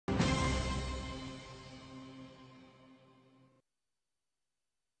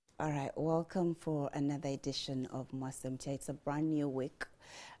All right, welcome for another edition of Mwasuze. It's a brand new week,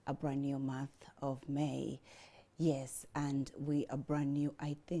 a brand new month of May. Yes, and we are brand new,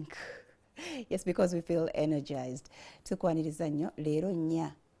 I think. Yes, because we feel energized. Tukwaniriza nnyo leero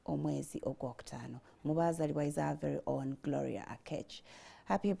nnya omwezi ogwokutaano. Mubazalibwa is our very own Gloria Akech.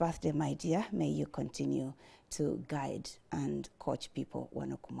 Happy birthday, my dear. May you continue to guide and coach people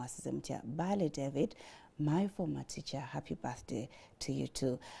wano ku Mwasuze Mutya. Bale David, my former teacher, happy birthday to you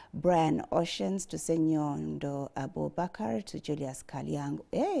too. Brian Oceans, to Senyondo Abubakar, to Julius Kalyango.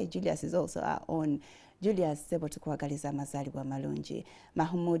 Hey, Julius is also our own. Julius sebo tukwagaliza amazalibwa malungi.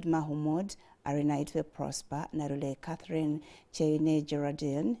 Mahmoud, Arenaitwe Prosper, Narule Catherine, Cheine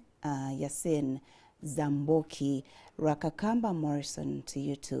Gerardine, Yasin Zamboki, Rakakamba Morrison, to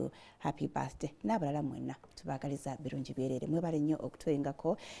you too. Happy birthday. Nabalala mwena tubagaliza birungi byerere. Mwebale nnyo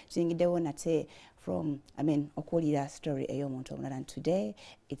okutwengako. Tuyingidewo nate from, okulira story ey'omuntu omulala. And today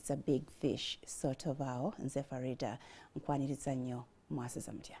it's a big fish sort of awo. Nze Farida nkwaniriza nnyo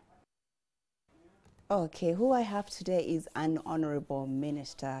Mwasuze Mutya. Okay, who I have today is an honorable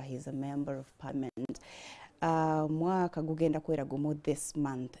minister. He's a member of parliament. Mwaka gugenda kwera gumu this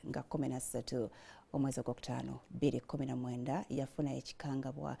month nga 13 omwezi ogwokutaano 2019 yafuna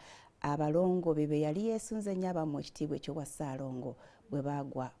ekikangabwa abalongo bebe yali yeesunze nnyo abamu ekitiibwa eky'obwa Ssaalongo bwe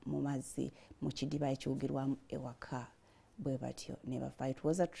baagwa mu mazzi mu kidiba ekiwugirwamu ewaka bwe batyo ne bafa. It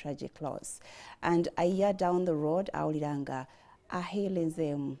was a tragic loss. And a year down the road awulira nga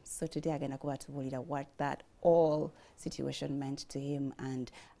aheelenzeemu. So today agenda kuba tubuulira what that all situation meant to him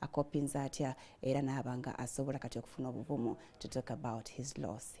and akopinza atya era n'abanga asobola kati okufuna obuvumu to talk about his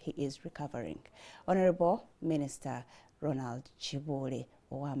loss. He is recovering. Honorable Minister Ronald Kibuule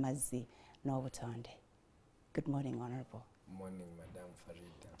ow'amazzi n'obutonde. Good morning, Honorable. Morning, Madam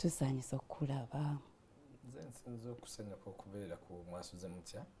Farida. Tusanyusa okukulaba. Nze nsinza okusanyuka okubeera ku Mwasuze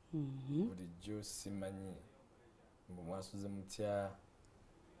Mutya. Bulijjo simanyi mbu Mwasuze Mutya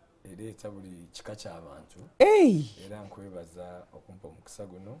ereeta buli kika ky'abantu. Era nkwebaza okumpa omukisa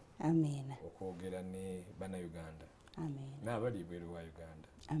guno. Amen. Okwogera ne bannayuganda. Amen. N'abali ibweru wa Uganda.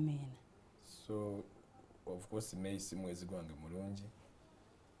 Amen. So, of course, May si mwezi gwange mulungi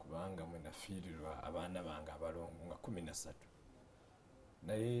kubanga mwe nafiirirwa abaana bange abalongo nga 13.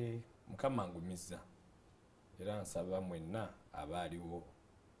 Naye Mukama angumiza era nsaba mwenna abaaliwo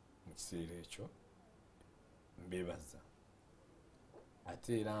mu kiseera ekyo mbebaza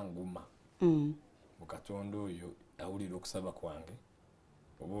ate era nguma mu Katonda oyo awulira okusaba kwange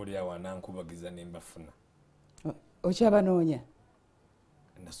oba oli awo anankubagiza ne mbafuna. Okyabanoonya?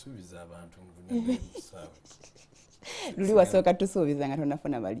 Nasuubiza abantu mubunamusaawe. Luli wasooka tusuubiza nga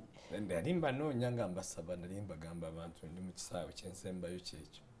tonafuna bali. Nali mbanoonya nga mbasaba nali mbagamba abantu ndi mu kisaawe ky'ensembayo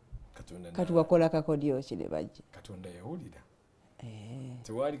kyekyo. Katonda kati wakola kakodyo ki ne bajja. Katonda yawulira.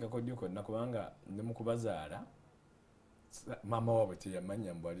 Tewali kakodyo konna kubanga ndi mu kubazaala mama waabwe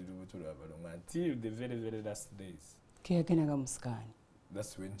teyamanya mbu ali lubuto lw'abalongo until the very, very last days. Keyagendaga mu sikaani.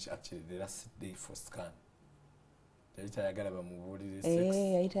 That's when actually the last day for scan. Yali tayagala bamubuulire sex.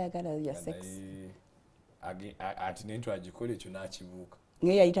 Yali tayagala ya sex. Ati n'entu agikola ekyo n'akibuuka.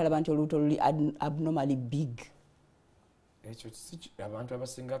 Naye yali talaba nti olubuto luli abnormally big. Ekyo abantu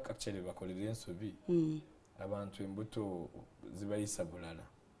abasinga actually bakolera ensobi. Abantu embuto zibayisa bulala.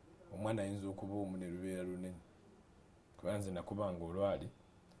 Omwana ayinza okuba omu ne lubeera lunene. Kubanze nakubanga olwali.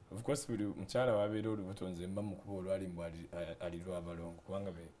 Of course buli mukyala wabeera olubuto nze mba mukuba olwali mbu ali lw'abalongo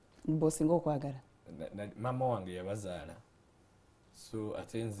kubanga be bw'osinga okwagala. Mama wange yabazaala. So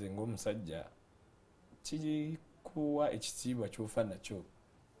ate nze ng'omusajja kiri kuwa ekitiibwa ky'ofa nakyo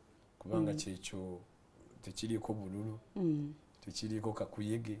kubanga kyekyo tekiriiko bululu, tekiriiko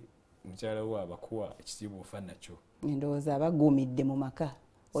kakuyege. Mukyala wo abakuwa ekitiibwa ofa nakyo. Endowooza abaguumidde mu maka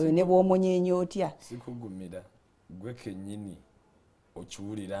oyo ne bw'omunyeenya otya. Sikugumira gwe kennyini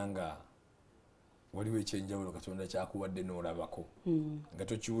okiwulira nga waliwo ekyenjawulo Katonda kyakuwadde n'olabako nga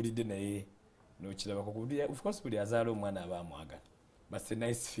tokiwulidde naye n'okirabako. Of course buli azaala omwana aba amwagala, but it's a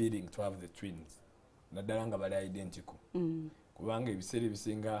nice feeling to have the twins naddala nga bali identical kubanga ebiseera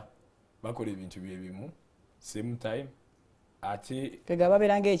ebisinga bakola ebintu bye bimu same time ate kega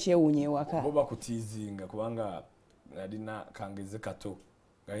babeera ng'ekyewuunya ewaka bo bakutiizinga kubanga alina kangeze kato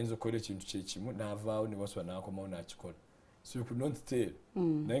ng'ayinza okukola ekintu kyekimu n'avaawo ne baswa n'akomawo n'akikola. So you could not tell.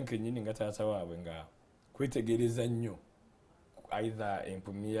 Naye nkennyini nga taata waabwe nga kwetegereza nnyo either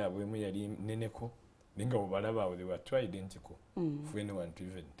empumi yaabwe emu yali neneko naye nga bwebalaba awo they were too identical for anyone to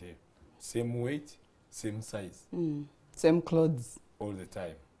even tell. Same weight, same size, same clothes all the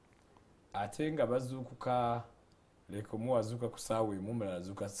time. Ate nga bazuukuka leko muwazuuka ku ssaawa emu mulala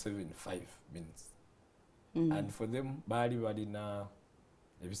azuuka 7-5 minutes. And for them baali balina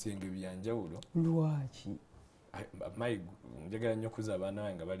ebisenge byanjawulo lwaki njagala nnyo okuza abaana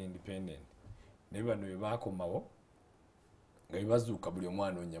bange nga bali independent naye bano bwe baakomawo nga bebazuuka buli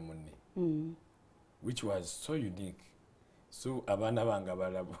omwana onya munne which was so unique. So abaana bange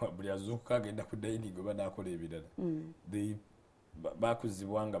abalala buli azuukuka agenda ku dining oba naakola ebirala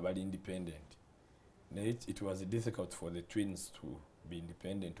baakuzibwa nga bali independent naye it was difficult for the twins to be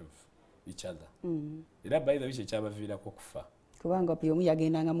independent of each other. Era by the way ekyabaviirako okufa kubanga buli omu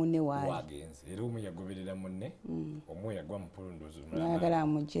yagendanga munne waagenze era omu yagoberera munne omu yagwa mupulunduzi nayagala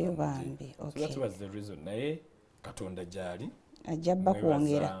amugyeyo bambi. So that was the reason. Naye Katonda gyali ajja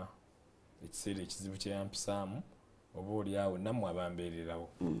bakwongera ekiseera ekizibu kyeyampisaamu oba oliawo nammwe abambeererawo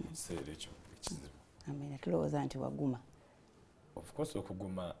ekiseera ekyo ekizibu. Amina. Tulowooza nti waguma. Of course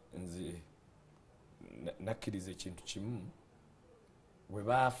okuguma nze nakkiriza ekintu kimu bwe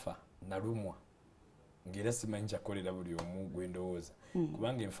baafa nalumwa ng'era simanyi kyakolera buli omu gwe ndowooza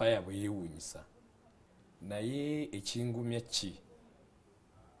kubanga enfa yaabwe yeewuunyisa naye ekingumya ki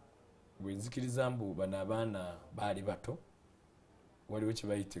bwe nzikiriza mbu bano abaana baali bato waliwo kye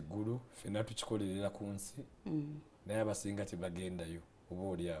bayita eggulu ffenna tukikolerera ku nsi naye abasinga tebagendayo oba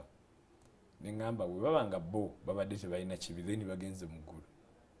oliawo ne ŋŋamba bwe baba nga bo babadde tebalina kibi then bagenze mu ggulu.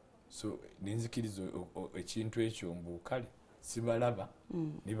 So nenzikiriza ekintu ekyo mbu kale sibalaba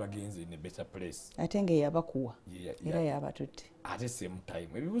ne bagenze in a better place ate ng'eyabakuwa era yabatutte ate same time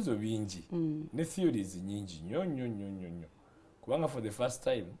ebibuzo bingi ne theories nyingi nnyo kubanga for the first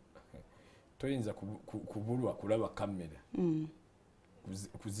time toyinza kubulwa kulaba kamera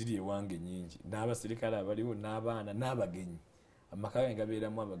kuziri ewange nyingi n'abaserikale abaliwo n'abaana n'abagenyi amaka gange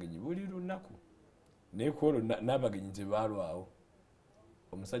gabeeramu abagenyi buli lunaku naye ku olwo n'abagenyi tebaalwawo.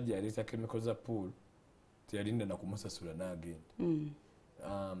 Omusajja yaleeta chemical za pool teyalinda na kumusasula n'agenda.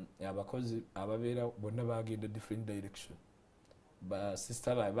 Abakozi ababeera bonna bagenda different direction.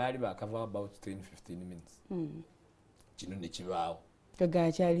 Sister baali bakava about 10-15 minutes. Kino ne kibaawo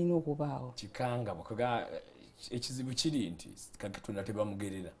kagakyalina okubaawo kikanga ekizibu kiri nti Katonda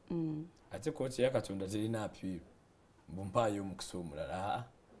tebamugerera ate kooti ya Katonda terina apiiru mbumpaayo omukisa omulala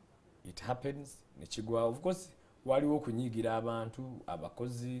it happens nekigwawo. Of course waliwo okunyiigira abantu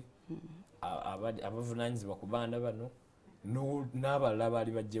abakozi abavunaanyizibwa ku baana bano n'abalala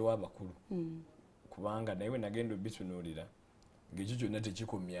baali bajjewo abakulu kubanga naye we nagenda obitunuulira ng'ekyo kyonna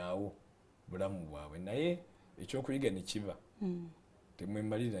tekikomyawo bulamu bwabwe naye ekyokuyiga ne kiba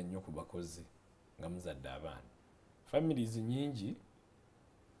temwemalira nnyo ku bakozi nga muzadde abaana. Families nyingi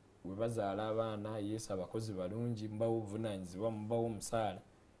we bazaala abaana yesu abakozi balungi mbawo obuvunaanyizibwa mubawo omusaala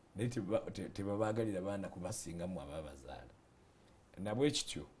naye tebabaagalira baana kubasingamu ababazaala nabwe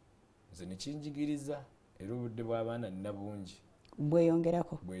ekityo nze nekinjigiriza era obudde bw'abaana nina bungi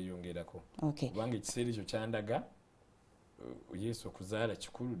bweyongerako kubanga ekiseera ekyo kyandaga yesu okuzaala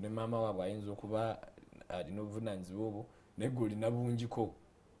kikulu ne maama waabwe ayinza okuba alina obuvunaanyizibwa obwo naye gwe olina bungiko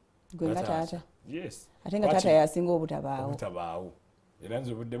gwe nga taata ate nga Waki? taata yasinga obutabaawo era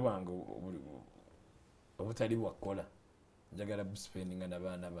nze obudde bwange obutali bwakola njagala buspendinga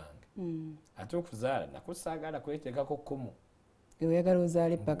n'abaana bange ate okuzaala nako saagala kweteekako kkomo oyagala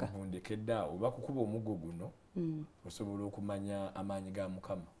ozaale paka bundekedde awo oba kukuba omuggo guno osobola okumanya amaanyi ga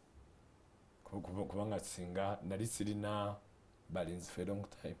Mukama kubanga singa nali sirina balinzi for a long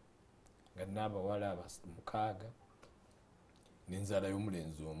time nga n'abawala 6 n'enzaalayo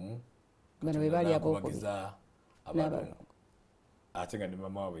omulenzi omu bano bwe baali abagiza abalongo ate nga ne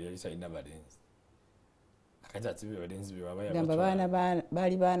mama waabwe yali talina balenzi akati ati be balenzi be baba gamba baana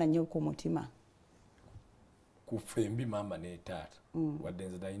baali baana nnyo ku mutima ku fembi mama ne taata wadde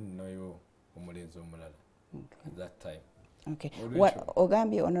nze nalinayo omulenzi omulala that time.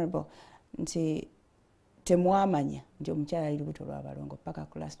 Ogambye honorable nti temwamanya nti omukyala ali lubuto lw'abalongo paka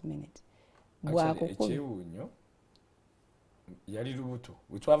ku last minute ekyewuunyo yali lubuto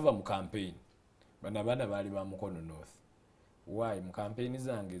wetwava mu campaign bano abaana baali ba Mukono North why mu campaign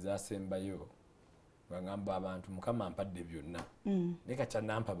zange zasembayo bangamba abantu Mukama ampadde byonna naye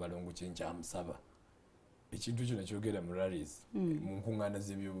kacyanampa balongo kyenkyamusaba ekintu kino kyogera mu rallies mu nkuŋŋaana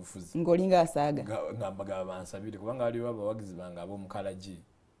z'ebyobufuzi ng'olinga asaaga ngamba gaba bansabire kubanga waliwo abawagizi bange ab'omukalagi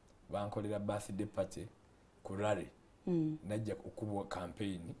bankolera birthday party ku rally najja okubwa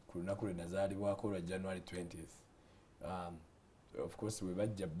campaign ku lunaku lwe nazaalibwako olwa January 20th. Of course we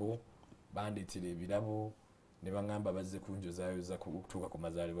bajja bo bandetera ebirabo ne bangamba bazze kunjozaayo za kutuuka ku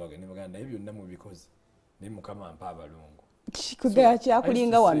mazaalibwa gange ne bagamba naye byonna mubikoze naye Mukama ampa abalongo kikugaa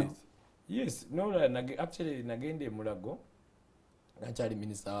kyakulinga wano. Yes, no, actually nagende Mulago nakyali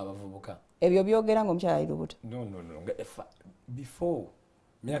minisita w'abavubuka. Ebyo byogera ng'omukyala ali lubuto? No. Before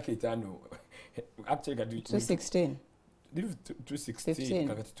myaka 5 actually 2016 live 216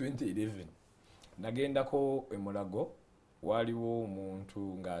 kakati 2011 nagendako emulago waliwo omuntu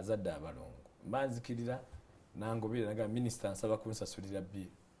ng'azadde abalongo mbanzikirira nangobera naga minisita nsaba kunsasulira bill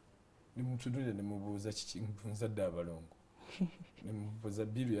nimutunulira nemubuuza kiki nzadde abalongo nemubuuza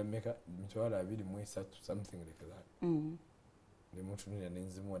bill yameka mitwalo 23 something like that nemutunulira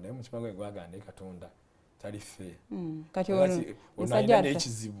nenzimuwa naye mukimango gwagande katonda tali fair kati onayina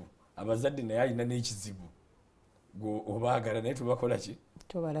n'ekizibu abazadde naye alina n'ekizibu obaagala naye tubakola ki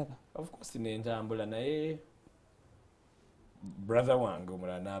tobalaba of course nentambula naye brother wange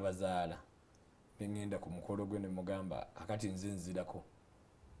omulala n'abazaala nengenda ku mukolo gwe nemugamba akati nze nzirako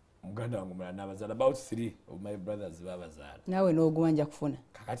muganda wange omulala n'abazaala about 3 of my brothers babazaala naawe n'ogumanja kufuna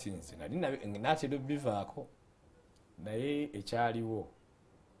kakati nze nali natera bivaako naye ekyaliwo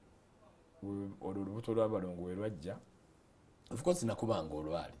olwo olubuto lw'abalongo we lwajja of course nakubanga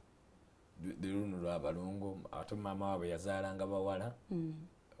olwali luno lw'abalongo ate maama waabwe yazaalanga bawala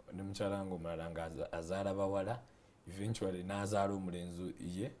ne mukyala wange omulala nga azaala bawala eventually n'azaala omulenzi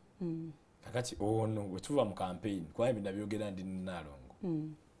ye kakati ono bwe tuva mu campaign kwaye binabyogera ndi Nalongo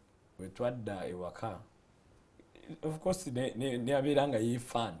bwe twadda ewaka of course neabeera nga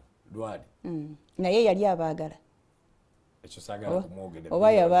yefan lwali naye yali abaagala ekyo saagala kumwogera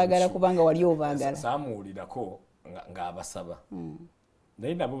oba yabaagala kubanga wali obaagala saamuwulirako ng'abasaba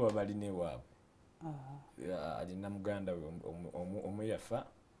naye nabo babalina ewaabwe alina muganda we omu yafa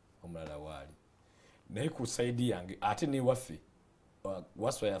omulala waali naye ku saidi yange ate newaffe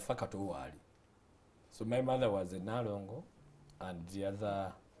waswa yafa kato waali so my mother was a Nalongo and the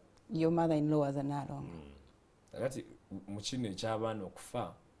other your mother-in-law was a Nalongo kati mu kino eky'abaana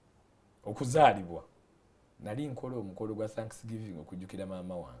okufa okuzaalibwa nali nkola omukolo gwa Thanksgiving okujjukira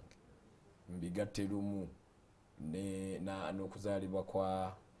maama wange mbigatte lumu n'okuzaalibwa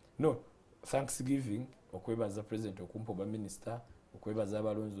kwa Thanksgiving okwebaza president okumpa oba minister okwebaza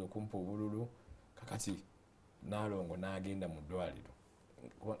abalonzi okumpa obululu kakati Nalongo n'agenda mu ddwaliro.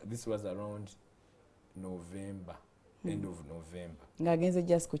 This was around November, end of November. Ng'agenze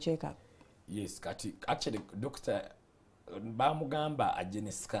just ku check up. Yes, kati actually doctor bamugamba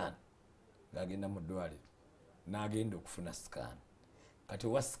ajene scan ng'agenda mu ddwaliro n'agenda okufuna scan. Kati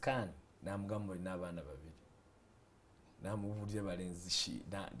wa scan n'amugamba n'abaana babiri. N'amubulira balenzi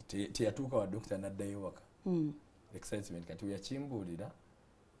teyatuuka wa doctor n'addayo waka. Excitement kati yakimbuulira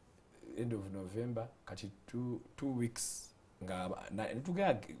end of November kati 2 weeks nga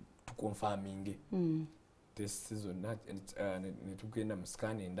netugenda tukonfirming test season netugenda mu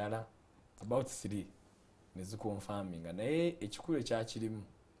scan endala about 3 nezikonfirming naye ekikulu ekyakirimu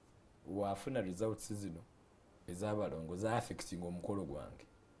wafuna results zino ez'abalongo za affecting omukolo gwange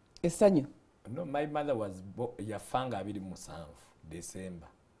essanyu. No, my mother was yafanga 27 December.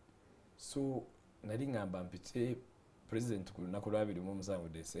 So nali ngamba mpite president ku lunaku lwa 27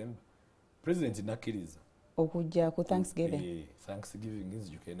 December. President nakiriza okujja ku Thanksgiving. Thanksgiving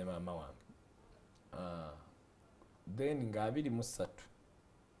nzijukire ne maama wange. Then nga 23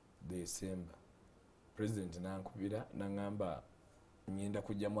 December president nankubira nangamba ngenda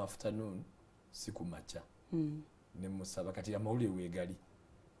kujja mu afternoon siku macha. Ne musaba kati amawulire weegali.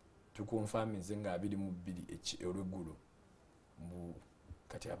 Tukonfirminze nga 22 olweggulo mbu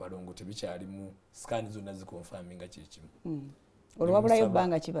kati abalongo tebikyali mu scan zonna zikonfirminga kyekimu. Olwabulayo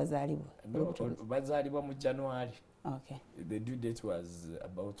bbanga kibazaalibwa? Bazaalibwa mu January. Okay. The due date was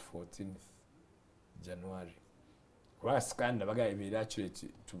about 14th January. Kwa scan nabaga ebeera accurate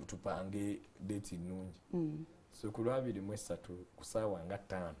tupange date nnungi. So ku lwa 23 ku ssaawa nga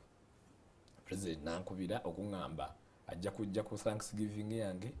 5 president nankubira okungamba ajja kujja ku Thanksgiving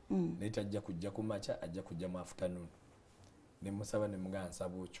yange naye tajja kujja ku macha ajja kujja mu afternoon. Ne musaba ne mugansa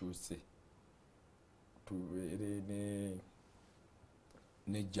bw'okyuse tubeere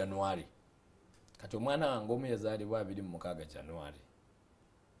ne January. Kati omwana wange omu yazaalibwa 26 January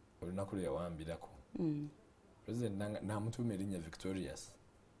olunaku lwe yawambirako. President n'amutuuma erinnya Victorious.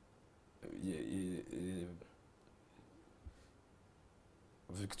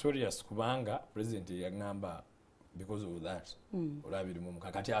 Victorious kubanga president yagamba because of that olwa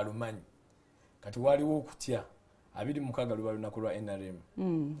 21 kati alumanyi kati waliwo okutya 26 luba lunaku lwa NRM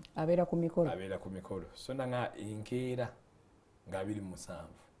abeera ku mikolo so nanga enkeera nga 27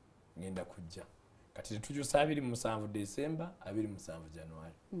 ngenda kujja kati tujusa 27 December 27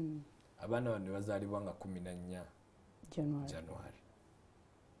 January abaana bano bazaalibwa nga 14 January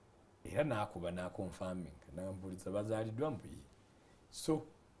era nakuba nakonfirming nambuliza bazaaliddwa mbuyi so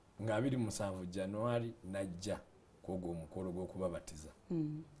nga 27 January najja kwogo omukolo gw'okubabatiza.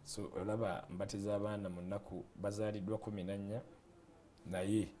 So olaba mbatiza abaana mu nnaku bazaaliddwa 14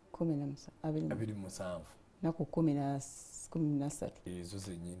 naye 27 naku 13 ezo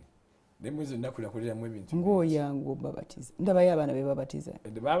zennyini nemwezi nakulakuliramu ebintu ng'oyangu babatiza ndabayo abaana be babatiza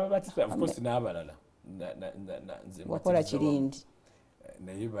bababatiza of course n'abalala wakola kirindi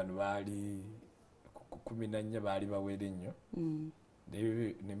naye bano baali 14 baali bawere nnyo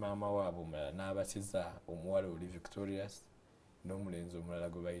ne maama waabwe omulala n'abatiza omuwala oli Victorious n'omulenzi omulala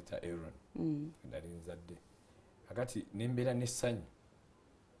gwe bayita Aaron nali nzadde akati nembeera n'essanyu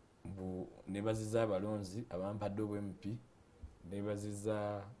mbu nebaziza abalonzi abampadde obw'MP nebaziza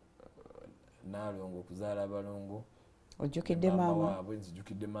Naalongo okuzaala abalongo ojjukidde maama waabwe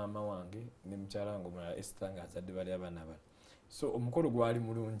nzijjukidde maama wange ne mukyala wange omulala Esther ng'azadde bali abaana bali so omukolo gwali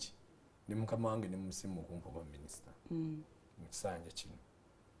mulungi ne mukama wange ne musimu okumpa obwa minisita mu kisanja kino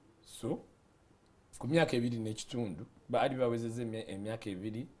so ku myaka 2 n'ekitundu baali bawezezza emyaka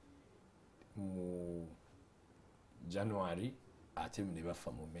 2 mu January ate ne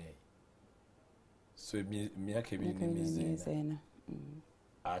bafa mu May so emyaka 2 n'emyezi 4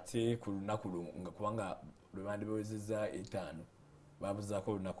 ate ku lunaku nga kubanga lwe bandi bawezezza 5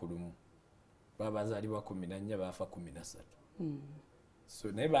 babuzaako olunaku lumu babazaalibwa 14 baafa 13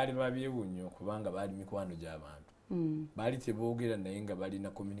 so naye baali babyewuunyo kubanga baali mikwano gy'abantu baali teboogera naye nga balina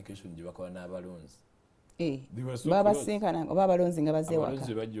communication gye bakola n'abalonzi babasinkana oba abalonzi nga bazze waka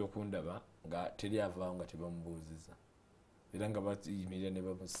abalonzi bajja okundaba nga teri avaawo nga tebamubuuziza era nga bayimirira ne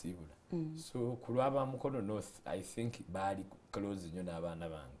bamusiibula so ku lw'abamukono north I think baali close nnyo n'abaana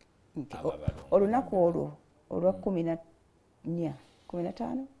bange olunaku olwo olwa 14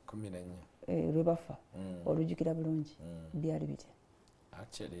 15 lwe bafa olujjukira bulungi byali bite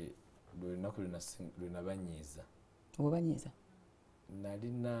actually lwe lunaku lwe nabanyiiza obanyiiza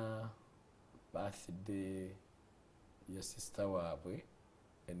nalina birthday ya sister waabwe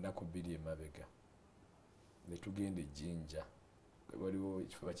ennaku 2 emabega ne tugenda Jinja waliwo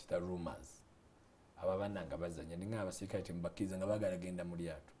ekifo bakita rumors ababana nga bazanya ninga abasirikale temubakiriza nga bagala genda mu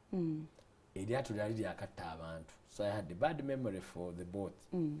lyato eryato lyali lyakatta abantu so I had a bad memory for the boat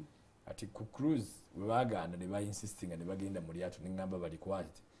ati ku cruise we baganda ne ba insistinga ne bagenda mu lyato ningamba bali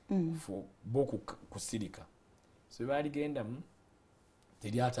kwati for boku kusirika so bali genda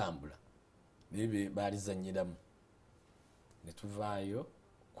teryatambula nebe bali zanyiramu ne tuvaayo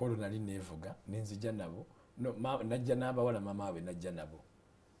kolo nali nevuga nenzija nabo no najja n'abawala mama waabwe najja nabo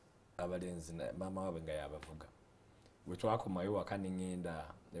abalenzi mama waabwe nga yabavuga bwe twakomayo waka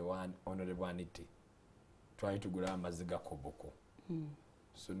ningenda honorable Aniti twali tugula amazzi ga Koboko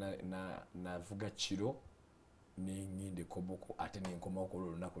so navuga kiro ningende Koboko ate nenkomawo ku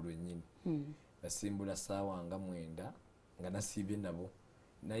lunaku lwennyini nasimbula ssaawa nga 9 nga nasiibye nabo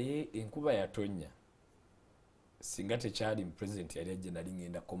naye enkuba yatonnya singa tekyali mu president yali ajja nali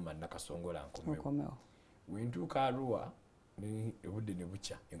ngenda koma nakasongola nkomewo wentuuka Arua obudde ne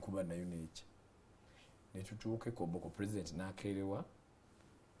bukya enkuba nayo nekya netutuuke Koboko president n'akeerewa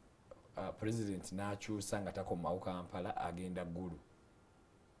president n'akyusa nga takomawo Kampala agenda Gulu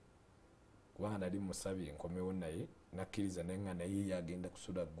kubanga nali musabye enkomewo naye nakkiriza naye nga naye yagenda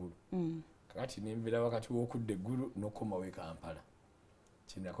kusula Gulu kakati nembeera wakati w'okudda Gulu n'okomawo e Kampala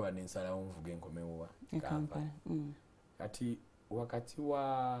kinakola nensalawo nvuga enkomewo Kampala kati wakati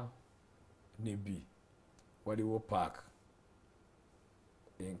wa Nebi waliwo park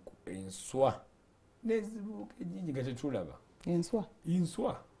enswa nezibuuka ennyingi nga tetulaba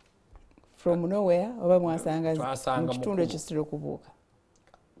enswa from nowhere oba mwasanga mu kitundu ekisitira okubuuka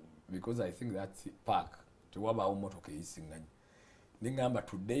because I think that's park tewabaawo motoka eyisiŋŋanya ningamba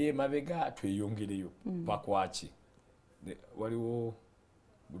tuddeyo emabega tweyongereyo pakwaki waliwo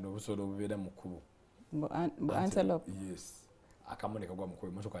buno obusolo obubeera mu kkubo antelope yes akamu ne kagwa mu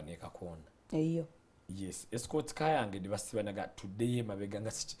kkubo emotoka neekakoona eyo yes escort car yange ne basibanaga tuddeyo emabega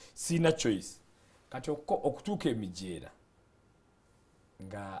nga siina choice kati okutuuka emijeera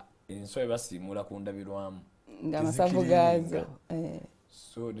nga enswa basiimula ku ndabirwamu nga amasavu gaazo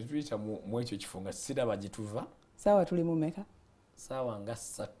so ne tuyita mu ekyo kifo nga siraba gye tuva saawa tuli mu meka saawa nga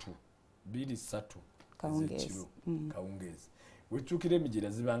 2-3 kawungeezi wetuukira emijeera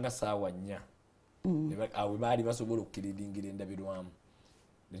zibanga saawa 4 awe baali basobola okukiriringira endabirwamu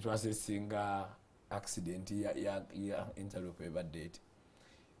ne twaseesinga accident ya interlope ebadde eti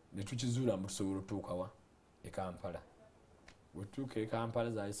ne tukizuula mu tusobola otuukawa e Kampala wetuuka e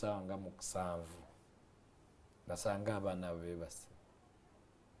Kampala zaali saawa nga 7 nasanga abaana abo beebase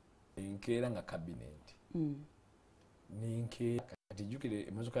enkeera nga cabinet ninkeera kati jjukire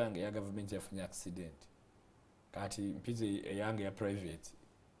emmotoka yange eya gavumenti yafunye accident kati mpize eyange ya private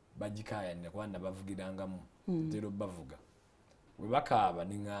bagikaayane kuba nabavugirangamu ntera bavuga we bakaaba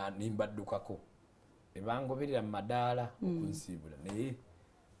nimbaddukako ne bangoberera mu madaala okunsiibula naye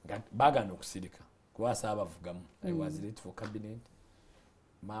nga baagana okusirika kuba saabavugamu. I was late for cabinet.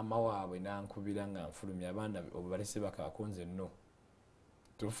 Maama waabwe nankubira nga nfulumya abaana obalese bakakonze nno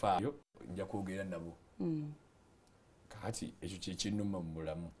tufaayo nja kwogera nabo. Kati ekyo kyekinnuma mu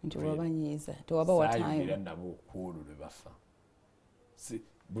bulamu nti wabanyiiza tewaba wataayogera nabo kuolwo lwe bafa.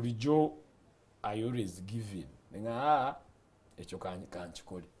 Bulijjo I always give in nga ekyo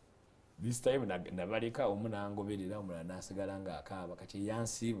kankikole. This time nabaleka omu nangoberera omulala nasigala nga akaaba kati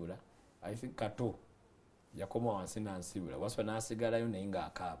yansiibula. I think Kato yakoma wansi nansibula waswa nasigalayo naye nga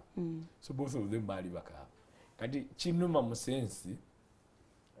akaaba. So both of them baali bakaaba. Kati kinnuma mu sensi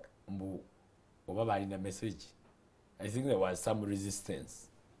mbu oba balina message. I think there was some resistance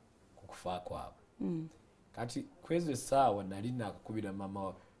kukufa kwabwe. Kati kwezo essaawa nali nakakubira maama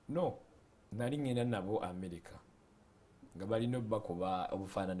wa no nali ngenda nabo America nga balina obubakuba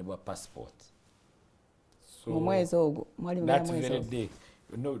obufaanani bwa passport. So omwezi ogwo mwali that very day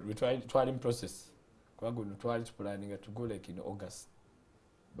no we tried in process kwa go twali planning to go like in August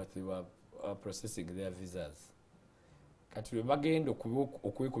but they were processing their visas. Kati we bagenda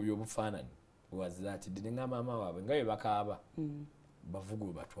okwekubya obufaanani was that dinga maama waabwe nga bakaaba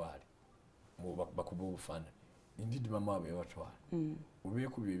bavuga batwale bakuba obufaanani. Indeed maama waabwe batwale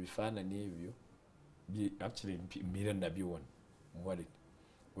obeekubya ebifaanani ebyo actually mbira nabiwona muwallet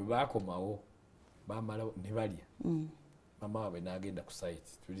we bakomawo bamala ne balya. Maama waabwe n'agenda ku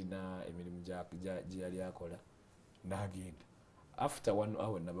site tulina emirimu gye yali akola n'agenda after 1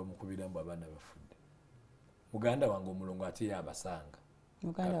 hour nabamukubira mbu abaana bafudde. Muganda wange omulongo ate yabasanga.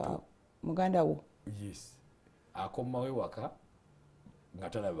 Muganda wo? Yes. Akomawe waka nga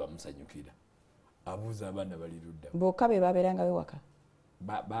talaba bamusanyukira. Abuuza abaana bali ludda. Bokka be babeeranga we waka?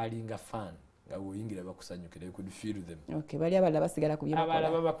 Baalinga fan nga bw'oyingira bakusanyukira. You could feel them. Okay, bali abalala basigala ku bye bakola.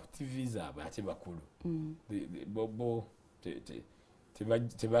 Abalala baba ku TV zaabwe ate bakulu. Bo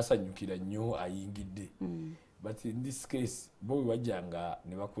tebasanyukira nnyo ayingidde. But in this case bo wajjanga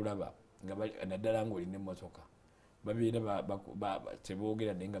ne bakulaba nga naddala ng'olina emmotoka. Babeera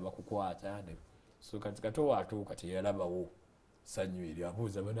teboogera naye nga bakukwata. So kati Kato waatuuka teyalabawo sanyu eryo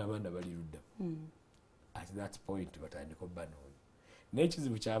abuuza abaana bali ludda. At that point batandika obbanoonya. Naye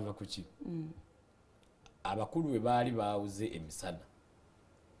ekizibu kyava ku ki? Abakulu bwe baali baawuze emisana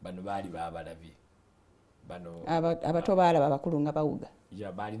bano baali baabalabye. Abato baalaba abakulu nga bawuga.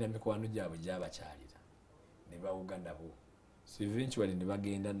 Baalina mikwano gyabwe gyabakyalira ne bawuga nabo. So eventually ne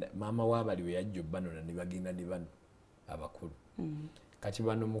bagenda maama waabali we yajja obbanona ne bagenda ne bano abakulu. Kati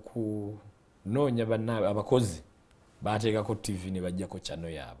bano mu kunoonya bannaabwe abakozi baateekako TV ne bajjako chano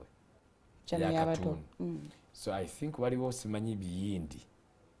yaabwe. Chano y'abato. So I think waliwo simanyi biyindi.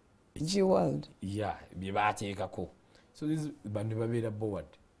 G-World. Yeah, bye baateekako. So this bano babeera board.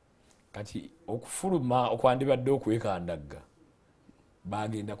 Kati okufuluma okwandibadde okwekandagga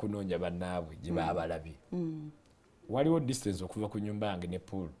bagenda kunoonya bannaabwe gye baabalabye. Waliwo distance okuva ku nyumba yange ne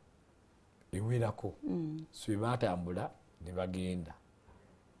pool ewerako. So batambula ne bagenda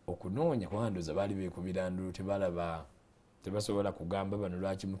okunoonya kwandoza baali beekubira ndulu tebalaba tebasobola kugamba bano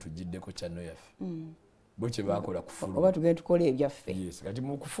lwaki mutujiddeko chano yaffe. Bo kye baakola kufuluma. Oba tugenda tukola ebyaffe. Yes, kati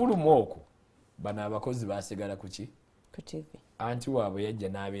mu kufuluma okwo bano abakozi baasigala ku ki? Ku TV. Anti waabwe yajja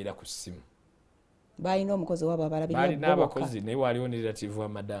n'abeera ku ssimu. Baalina omukozi waabwe abalabirira boboka. Baalina abakozi naye waliwo ne relative wa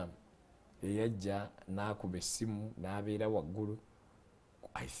madamu eyajja n'akuba essimu n'abeera waggulu.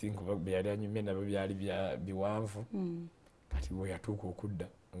 I think yali anyumye nabo byali biwanvu. Kati bwe yatuuka okudda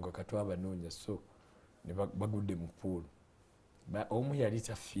nga Kato abanoonya so ne bagudde mu pool. Omu yali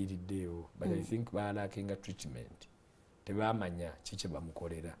tafiiriddeewo but I think baalaakenga treatment. Tebaamanya kiki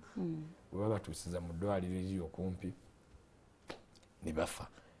bamukolera. Bwe babatuusiza mu ddwaliro eriri okumpi ne bafa.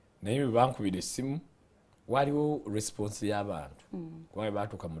 Naye bwe bankubira essimu waliwo response y'abantu. Kuba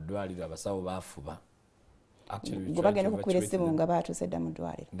baatuuka mu ddwaliro abasawo baafuba. Gwe bagenda okukubira essimu nga baatuuse dda mu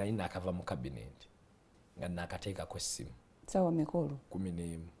ddwaliro. Nali naakava mu cabinet nga naakateekako essimu. Ssaawa mmeka olwo?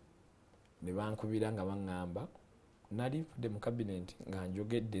 11. Ne bankubira nga baŋŋamba nali nfudde mu cabinet nga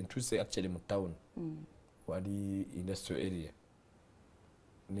njogedde ntuuse actually mu town. Wali industrial area.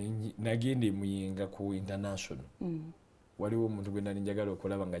 Nagenda e Muyinga ku international. Waliwo omuntu gwe nali njagala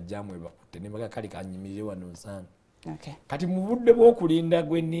okulaba nga jjaamu ebakutte ne baga kale kanyimirire wano nsaana. Kati mu budde bw'okulinda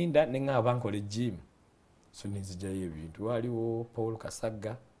gwe nninda ne ŋŋaba nkole gym. So nenzijjayo ebintu. Waliwo Paul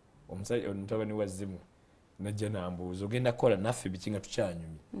Kasagga omusajja omutabani wa Zimu najja n'ambuuza ogenda kukola naffe biki nga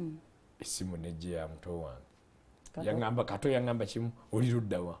tukyanyumye. Essimu nejje ya muto wange. Yaŋŋamba Kato yaŋŋamba kimu oli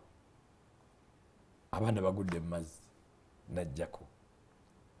ludda wa? Abaana bagudde mu mazzi najjako.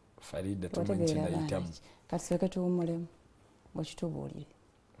 Farida tumanyi kinayitamu. Kati soke tuwummulemu ng'okitubuulire.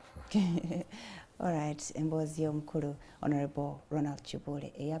 All right, Emboozi omukulu Honorable Ronald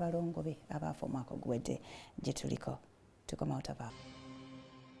Kibuule eyabalongo be abaafa omwaka oguwedde gye tuliko tukoma otava.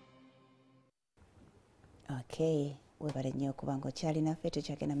 Okay, webale nnyo okuba ng'okyali naffe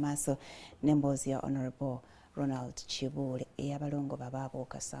tukyagenda maaso n'emboozi ya Honorable Ronald Kibuule eyabalongo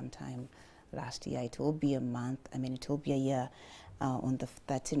babaabuuka sometime last year. It will be a month, it will be a year on the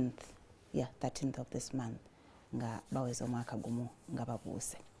 13th. Yeah, 13th of this month nga baweza omwaka gumu nga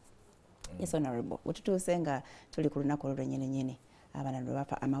babuuse. Yes, Honorable, wetutuuse nga tuli ku lunaku olwo lwennyini abaana lwe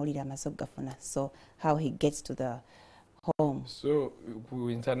bafa amawulire amaze okugafuna, so how he gets to the home. So ku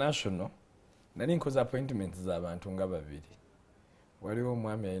international nali nkoze appointments z'abantu nga babiri. Waliwo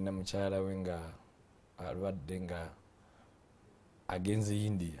omwami alina mukyala we nga alwadde nga agenze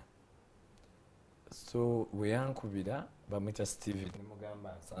India. So we yankubira bamwita Steven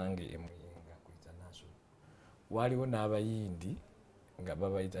nimugamba nsange emuyinga ku international. Waliwo n'abayindi nga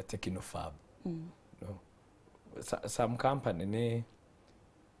babayita Technofab. No. Some company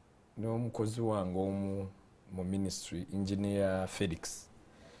n'omukozi wange omu mu ministry, engineer Felix.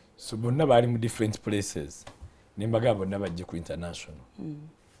 So bonna bali mu different places. Nimbaga bonna bajje ku international.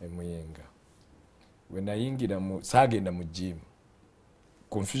 Emuyinga. When nayingira mu saagenda mu gym.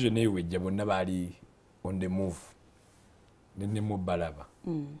 Confusion eyo wejja bonna bali on the move. Nene mu balaba.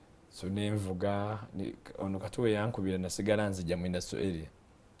 So nenvuga ono katowe yankubira nasigala nzija mu industrial area.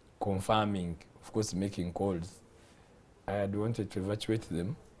 Confirming, of course making calls. I had wanted to evacuate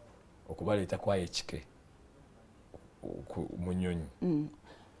them. Okubaleta kwa HK. Munyonyi.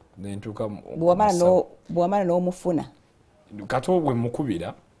 Nentuka bwamala n'omufuna. Kato bwe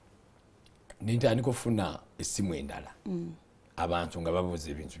mukubira nintandika okufuna essimu endala. Abantu nga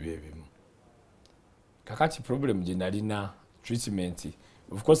babuuza ebintu byebimu. Kakati problem gye nalina treatment.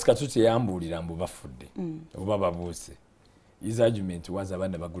 Of course katuti yambuulira mbu bafudde. Oba babuuse. His argument was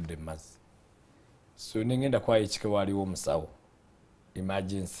abana bagudde mazzi. So nengenda kwa HK waliwo omusawo.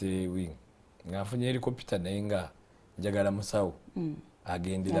 Emergency wing. Ngafunye helicopter naye nga njagala musawo.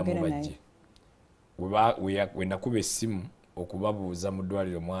 Agendera mu bajje. We nakuba essimu okubabuuza mu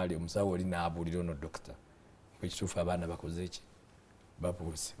ddwaliro mwali omusawo oli n'abuulira ono doctor. Ekituufu abaana bakoze ki?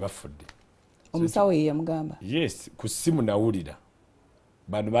 Babuuse, bafudde. Omusawo ye yamugamba? Yes, ku ssimu nawulira.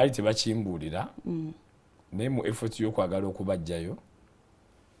 Bano baali tebakimbuulira. Naye mu effort y'okwagala okubajjayo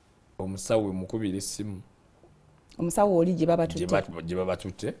omusawo mukubira essimu. Omusawo oli gye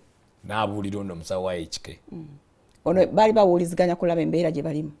babatutte n'abuulira ono omusawo wa HK. Ono baali bawuliziganya kulaba embeera gye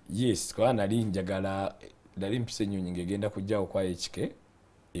balimu. Yes, kwa nali njagala nali mpise ennyonyi ng'egenda kujjawo kwa HK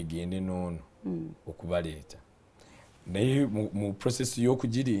egende n'ono okubaleeta. Naye mu process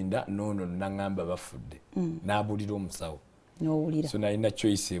y'okugirinda n'ono n'angamba bafudde. N'abuulira omusawo. N'owulira. So nalina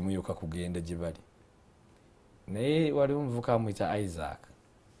choice emu yokka kugenda gye bali. Naye waliwo omuvuka amuyita Isaac.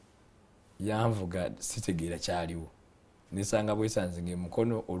 Yanvuga sitegeera kyaliwo. Nesanga bwesanze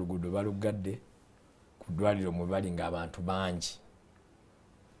ng'emukono oluguudo balugadde ku ddwaliro mwe bali ng'abantu bangi.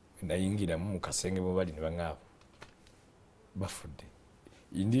 Nayingiramu mu kasenge mwe bali ne baŋŋaaba. Bafudde.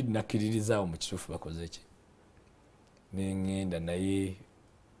 Indeed nakkiririzaawo mu kituufu bakoze ki. Nengenda naye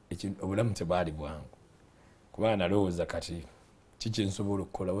obulamu tebwali bwangu. Kubanga nalowooza kati kiki nsobola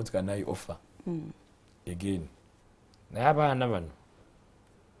okukola, what can I offer again. Naye abaana bano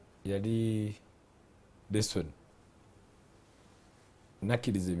yali lesson.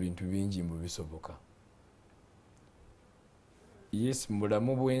 Nakkiriza ebintu bingi mu bisoboka. Yes, mu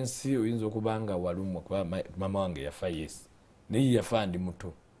bulamu bw'ensi oyinza okuba nga walumwa kuba mama wange yafa, yes. Naye yafa ndi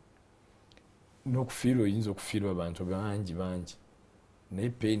muto. N'okufiirwa oyinza okufiirwa abantu bangi bangi. Naye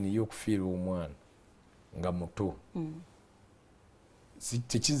peeni y'okufiirwa omwana nga muto.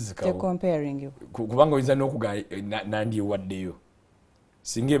 Tekizikawo. Kubanga oyinza n'okuga nandyewaddeyo.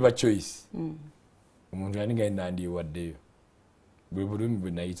 Singa eba choice. Omuntu yani nga nandyewaddeyo. Bwe bulumi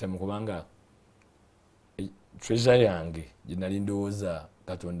bwe nayitamu kubanga treasure yange gye nali ndowooza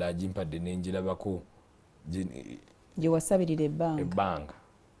Katonda agimpadde n'engirabako gye wasabirira ebbanga.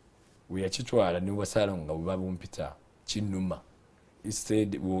 We yakitwala ne wasala nga bwe babumpita kinnuma.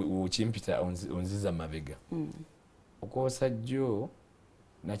 Instead wokimpita onziza mabega. Okwosa jjo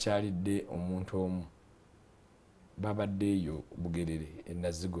nakyalidde omuntu omu. Babaddeeyo Bugerere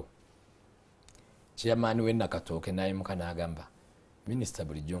enazigo. Chairman we Nakatooke nayimuka n'agamba, Minisita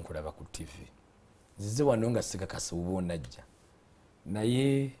bulijjo nkulaba ku TV. Nzize wano nga sikakasa oba onajja.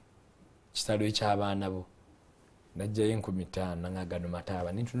 Naye kitalo eky'abaana bo. Najjayo 15 nangagano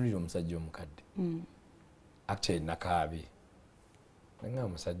mataaba nintunulira omusajja omukadde. Actually nakaabe. Nanga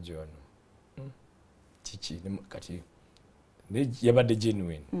omusajja ono. Kiki kati yabadde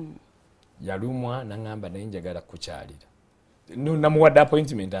genuine. Yalumwa nangamba naye njagala kukyalira. Namuwadde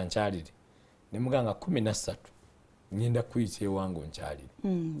appointment ankyalire. ne muganga 13 ngenda kuyita ewange nkyalire.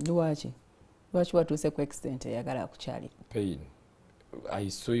 Lwaki watuuse ku extent eyagala kukyalira? Pain. I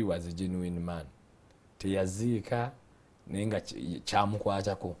saw he was a genuine man. Teyaziika naye nga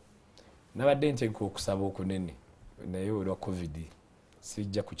kyamukwatako. Nabadde ntegeka okusaba okunene naye olwa covid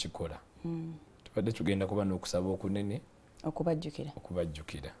sijja kukikola. Tubadde tugenda kuba n'okusaba okunene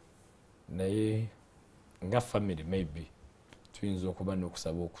okubajjukira naye nga family maybe tuyinza okuba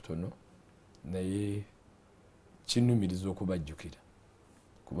n'okusaba okutono naye kinumiriza okubajjukira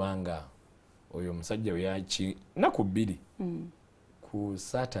kubanga oyo omusajja naku 2 ku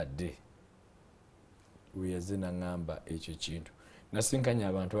Saturday weyaze naŋŋamba ekyo kintu nasinkanya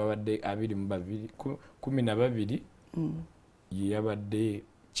abantu babadde 22 12 ye yabadde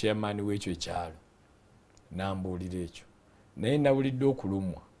chairman w'ekyo ekyalo nambuulira ekyo naye nawulidde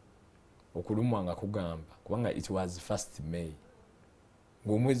okulumwa nga kugamba kubanga it was 1st May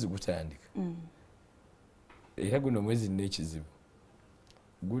ng'omwezi gutandika era guno omwezi n'ekizibu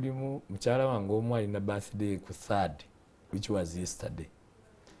gulimu mukyala wange omu alina birthday ku 3rd which was yesterday.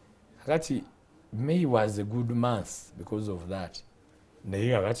 Kakati May was a good month because of that.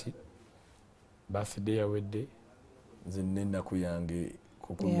 Naye kakati birthday yawedde nze n'ennaku yange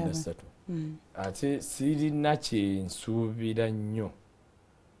ku 13. Ate sirina kyensuubira nnyo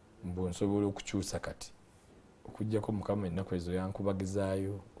mbu nsobola okukyusa kati okuggyako Mukama ennaku ezo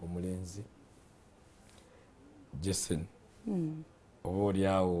yankubagizaayo omulenzi Jason oba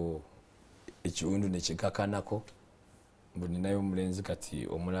oliawo ekiwundu nekikakanako mbu ninayo omulenzi kati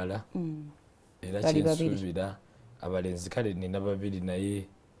omulala era kyensuubira abalenzi kale nina 2 naye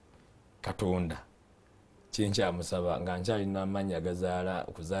Katonda kyenkyamusaba nga nkyalina amaanyi agazaala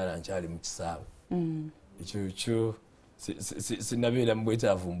okuzaala nkyali mu kisaawe ekyo sinabeera mu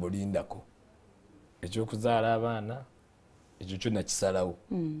bwetaavu mbulindako ekyokuzaala abaana ekyo kyo nakisalawo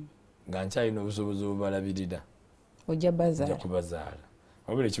nga nkyalina obusobozi obubalabirira ojja kubazaala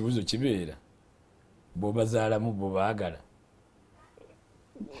wabula ekibuzo kibeera bw'obazaalamu bw'obaagala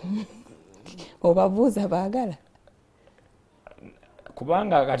obabuuza baagala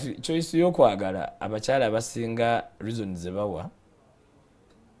kubanga kati choice y'okwagala abakyala abasinga reason ze bawa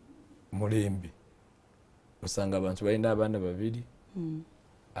mulembe osanga abantu balina abaana 2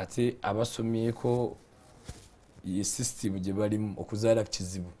 ate abasomyeko ye system gye balimu okuzaala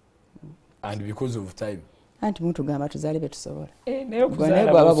kizibu and because of time anti muntu gamba tuzaale betusobola naye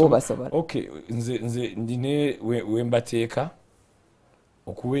okuzaala okay nze ndine wembateeka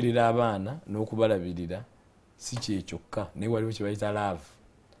okuweerera abaana n'okubalabirira si kyekyoka naye waliwo kye bayita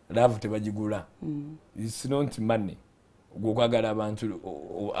love tebagigula it's not money okwagala abantu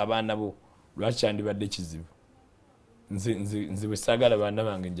abaana bo lwaki kyandibadde kizibu nze bwe saagala baana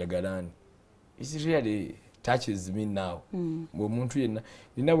bange njagalaani is really touches me now ng'omuntu yenna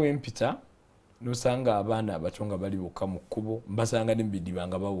nina wempita nosanga abaana abato nga bali bokka mu kkubo mbasanga n'ebidiba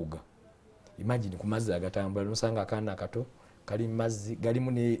nga bawuga imagine ku mazzi agatambula nosanga akaana akato kali mazzi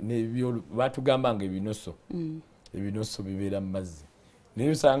galimu n'ebyo batugamba nga ebinoso bibeera mu mazzi naye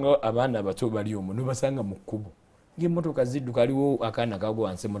osanga abaana abato bali omwo nobasanga mu kkubo ng'emmotoka zidduka aliwo akaana kagwa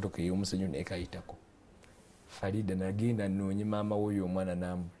wansi emmotoka ey'omusenyu nekayitako Farida nagenda nnoonye maama w'oyo omwana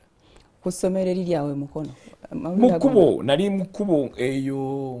nambula ku ssomero eriri awo Mukono mu kkubo nali mu kkubo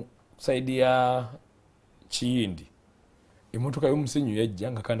eyo saidi ya Kiyindi emmotoka y'omusenyu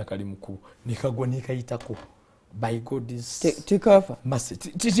yajja nga kaana kali mu kkubo nekagwa nekayitako by God is tikafa mase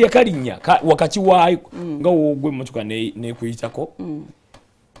tiyakalinya wakati waayo nga wogwe emmotoka nekuyitako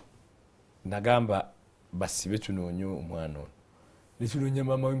nagamba basibe tunoonye omwana ono netunoonya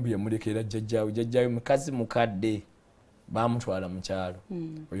maama wembu yamulekera jjajjaawe mukazi mukadde bamutwala mu kyalo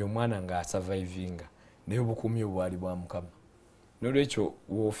oyo omwana nga asurvivinga naye obukuumi obwali bwa Mukama n'olwekyo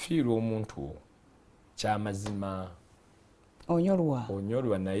woofiirwa omuntu kyamazima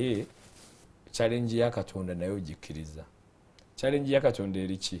onyolwa naye challenge ya Katonda nayo ogikkiriza challenge ya Katonda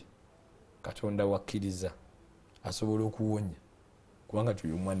eriki Katonda wakkiriza asobola okuwonya kubanga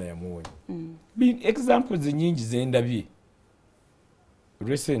tuyo omwana yamuwonya examples nyingi zendabye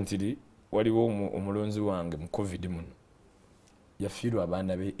recently waliwo omulonzi wange mu covid muno yafiirwa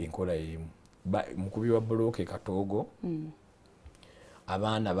abaana be enkola y'emu mukubi wa bloke Katoogo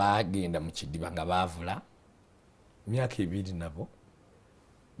abaana bagenda mu kidiba nga baavula myaka 2 nabo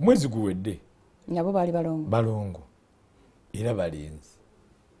mwezi guwedde nabo bali balongo era balenzi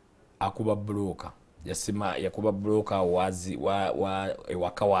akuba bloka yakuba bloka wazi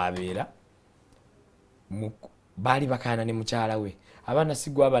ewaka wabeera bali bakaana ne mukyala we abaana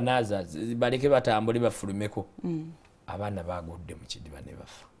sigwa abanaaza baleke batambule bafulumeko abaana bagudde mu kidiba ne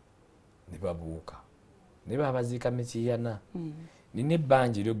bafa ne babuuka ne babaziika Mityana nina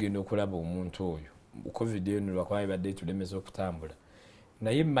ebbanja lyogenda okulaba omuntu oyo covid eyo nolwakuba ibadde tulemeza okutambula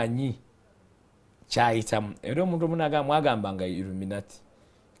naye manyi kyayitamu era omuntu omunaga mwagambanga Illuminati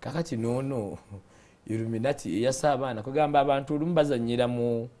kakati nono Illuminati eyasa abaana kugamba abantu olumu bazanyira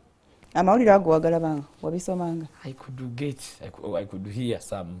mu amawulire ago wagala banga wabisomanga. I could hear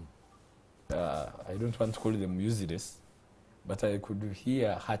some I don't want to call them useless but I could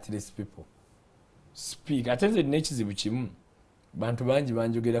hear heartless people speak atenze nekizibu kimu bantu bangi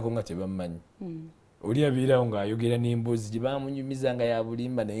banjogerako nga tebamanyi oli abiirawo ng'ayogera n'emboozi gye bamunyumiza nga ya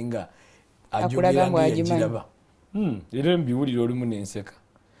bulimba naye nga ajogera ng'eyagiraba era mbiwulira olumu n'enseka.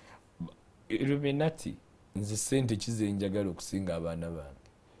 Illuminati nze ssente kizenjagala okusinga abaana bange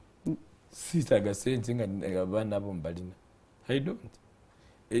siitaaga ssente nga abaana abo mbalina I don't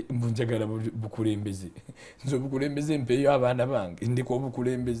mbunjagala bukulembeze nze obukulembeze mpeeyo abaana bange ndiko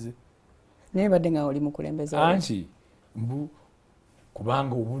obukulembeze naye badde nga oli mukulembeze anti mbu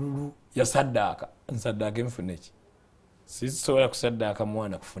kubanga obululu yasaddaaka nsaddaaka enfuna ki sisobola kusaddaaka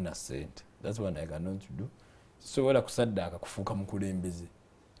mwana kufuna ssente that's what I cannot do sisobola kusaddaaka kufuuka mukulembeze.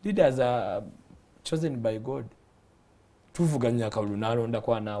 Leaders are chosen by God. Tuvuganya akalulu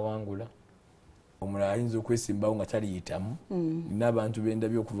n'alondako anaawangula omulala ayinza okwesimbawo nga taliyitamu n'abantu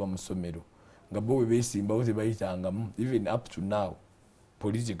b'endabyo okuva mu ssomero nga bo bwe beesimbawo tebayitangamu even up to now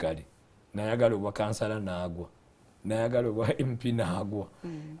politically nayagala obwa kansala n'agwa nayagala obwa MP n'agwa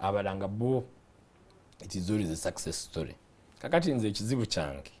abalanga bo it is always a success story. Kakati nze ekizibu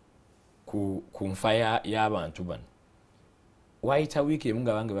kyange ku nfa y'abantu bano wayita wiiki emu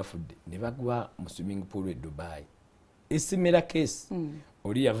nga bange bafudde ne bagwa mu swimming pool e Dubai esimera case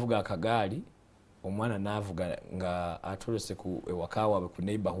oli yavuga akagaali omwana n'avuga nga atolose ku ewaka waabwe ku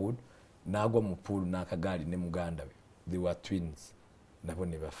neighborhood n'agwa mu pool n'akagaali ne muganda we they were twins nabo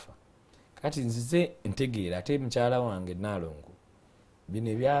ne bafa. Kati nzize ntegeera ate mukyala wange Nalongo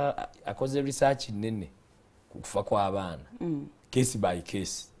bino akoze research nnene ku kufa kw'abaana case by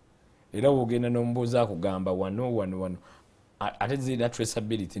case era wogenda n'omubuuza akugamba wano ate zina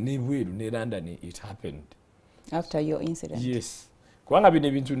traceability n'ebweru ne London it happened after your incident. Yes kubanga bino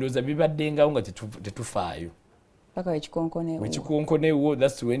ebintu ndowooza bibaddengawo nga tetufaayo paka wekikonkonewo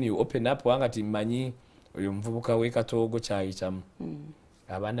that's when you open up wanga timanyi oyo muvubuka w'ekatoogo kyayitamu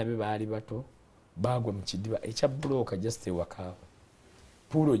abaana be baali bato bagwa mu kidiba ekya bulooka just ewakaaba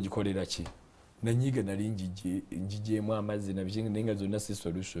puulo ogikolera ki nanyiga nali njigyemu amazzi nabikinga naye nga zonna si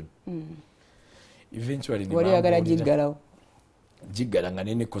solution eventually wali yagala jiggala nga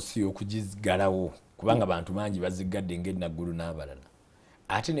nene kosi okugigalawo kubanga bantu bangi baziggadde ng'enaggulu n'abalala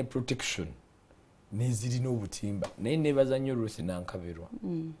ate ne protection nezirina obutimba naye nebaza nnyo Ruth Nankabirwa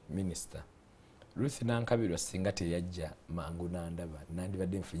Minisita Ruth Nankabirwa singa teyajja mangu nandaba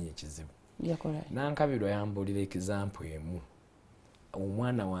nandibadde nfunye ekizibu. Nankabirwa yambuulira example emu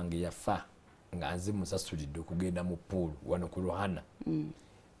omwana wange yafa nga nze musasulidde okugenda mu pool wano ku Ruhana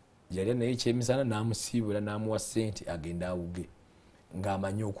yali naye ekyemisana n'amusiibula n'amuwa ssente agenda awuge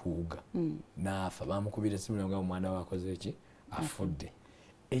ng'amanyi okuwuga n'afa bamukubira simu nga omwana we akoze eki afudde.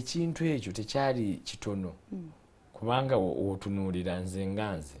 Ekintu ekyo tekyali kitono kubanga otunuulira nze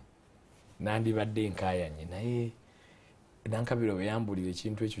nga nze nandibadde nkaayanye naye Nankabirwa bwe yambuulira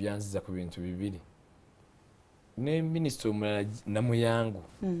ekintu ekyo yanziza ku bintu bibiri ne minisita omulala Namuyango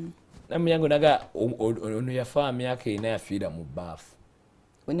naga ono yafa myaka ena yafiira mu bbaafu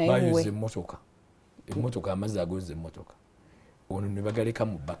bayoza emmotoka amazzi agoza emmotoka ono ne bagaleka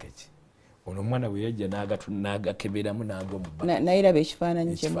mu baketi ono omwana bwe yajja n'agakeberamu n'agwa mu baketi nayiraba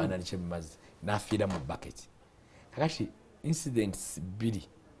ekifaananyi kyemumazzi n'afiira mu baketi. Kakati incidents bbiri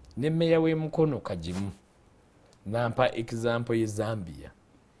ne mmeeya w'emukono kagimu nampa example ye Zambia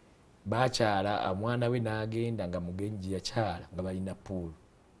bakyala omwana we n'agenda nga mugenji yakyala nga balina pool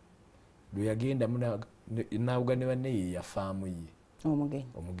lwe yagenda n'awuga ne banne ye yafaamu ye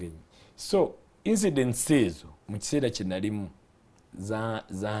omugenyi. So incidents ezo mu kiseera kye nalimu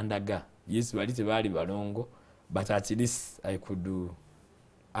zandaga yes bali tebaali balongo but at least I could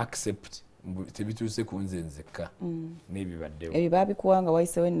accept tebituuse ku nze nzekka n'ebibaddewo ebyo babikuwanga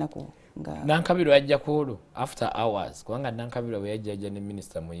wayisewo ennaku nga Nankabirwa yajja kuolo after hours kubanga Nankabirwa bwe yajja ne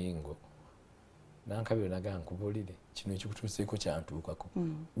Minisita Muyingo Nankabirwa nagaa nkubuulire kino ekikutuuseeko kyantuukako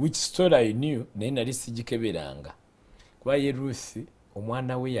which story I knew naye nali sigikeberanga kuba ye Ruth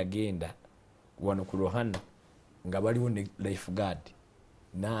omwana we yagenda wano ku Rohana nga baliwo ne lifeguard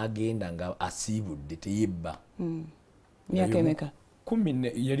n'agenda nga asiibudde teyebba myaka emeka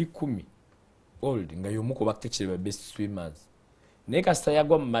 10 yali 10 old nga y'omu ku bakekere ba best swimmers naye kasita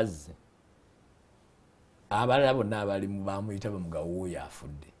yagwa mu mazzi abalala bonna abalimu bamuyita bamugawo oyo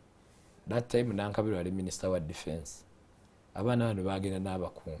afudde. That time Nankabirwa ali Minister wa Defense abaana bano bagenda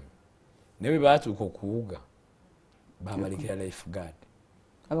n'abakuumi naye bwe baatuuka okuwuga babalekera life guard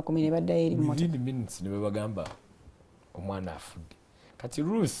abakuumi ne baddayo eri mu minutes ne babagamba omwana afudde kati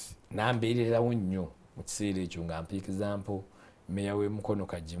Ruth nambeererawo nnyo mu kiseera ekyo nga mpa example meya w'emukono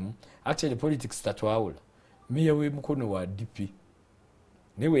kagimu actually politics tatwawula meya w'emukono wa DP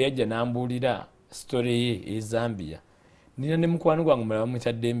naye bwe yajja n'ambuulira story ye Zambia nina ne mukwano gwange mulaba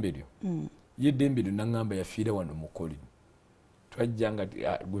mwita Dembelyo ye Dembelyo n'angamba yafiira wano mu Kolini twajja nga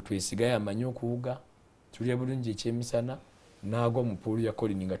gwe twesigayo amanyi okuwuga tulya bulungi ekyemisana n'agwa mu puulu ya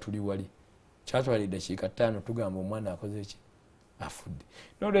Kolini nga tuli wali kyatwala eddakiika 5 tugamba omwana akoze ki afudde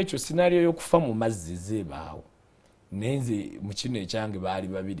n'olwekyo scenario y'okufa mu mazzi zeebaawo nenze mu kino ekyange baali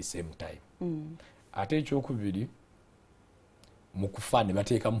babiri same time ate ekyokubiri mu kufa ne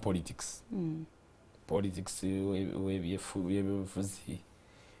bateekamu politics politics w'ebyebufuzi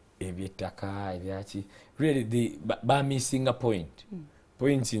ebyettaka ebyaki really bamisinga point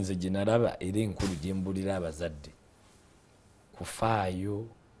nze gye nalaba era enkulu gye mbulira abazadde kufaayo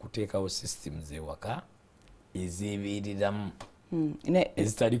kuteekawo systems ewaka ezeebeereramu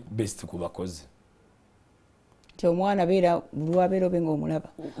ezitali best ku bakozi nti omwana beera lwabeera obe ng'omulaba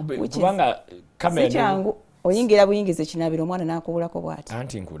kubanga kamera kyangu oyingira buyingiza ekinabiro omwana n'akubulako bw'ati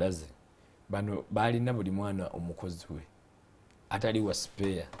anti nkulaze bano baalina buli mwana omukozi we atali wa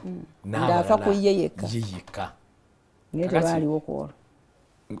spare ng'afa ku ye yekka naye tebaaliwo kwolwo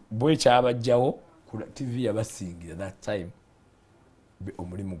bwe kyabajjawo ku TV yabasingira that time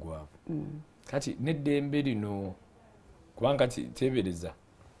omulimu gwabwe kati n'eddembe lino kubanga tebereza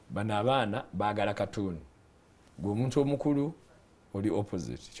bano abaana baagala katuuni gwe omuntu omukulu oli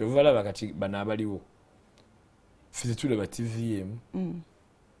opposite kyova laba kati bano abaliwo ffe tulaba TV emu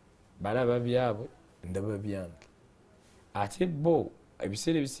balaba byabwe ndaba byange ate bo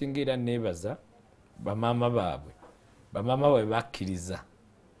ebiseera ebisinga era neebaza bamaama baabwe bakkiriza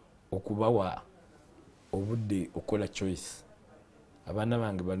okubawa obudde okola choice abaana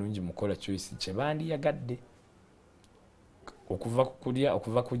bange balungi mukola choice kye bandiyagadde okuva ku kulya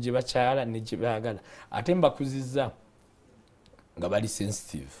okuva ku gye bakyala ne gye baagala ate mbakuzizza nga bali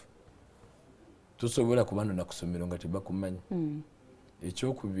sensitive tosobola kuba no nakusomero nga tebakumanyi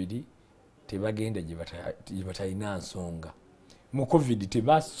ekyokubiri tebagenda gye batalina nsonga mu covid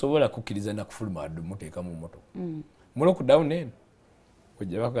tebasobola kukkiriza nakufuluma addu muteeka mu moto mu lockdown eno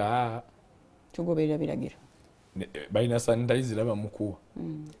kujja baka tugoberera biragiro balina sanitizer bamukuwa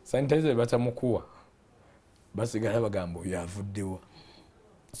sanitizer batamukuwa basigala bagamba oyo avuddewa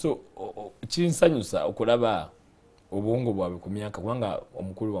so kinsanyusa okulaba obwongo bwabwe ku myaka kubanga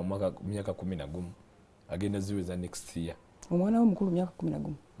omukulu wa myaka 11 agenda ziweza next year omwana w'omukulu myaka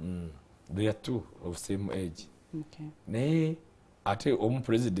 11 they are two of same age okay naye ate omu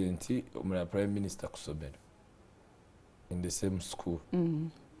president omulala prime minister kusomero in the same school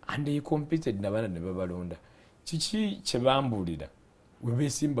and they competed n'abaana ne babalonda kiki kye bambuulira we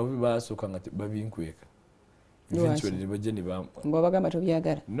beesimba bwe baasooka nga babinkweka eventually ne bajja ne ng'obagamba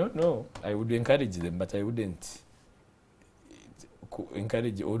tobyagala no I would encourage them but I wouldn't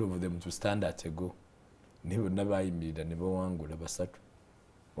encourage all of them to stand at a go ne bonna bayimirira ne bawangula basatu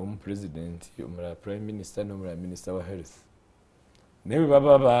omu president omulala prime minister n'omulala minister wa health naye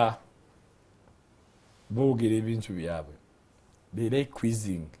baba boogera ebintu byabwe they like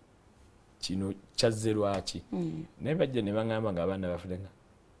quizzing kino kyazze lwaki naye bajja ne baŋŋamba ng'abaana bafulenga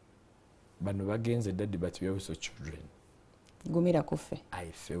bano bagenze daddy but we are also children gumira kuffe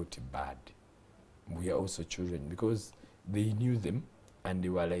I felt bad we are also children because they knew them and they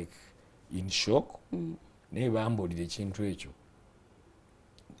were like in shock naye bambuulira ekintu ekyo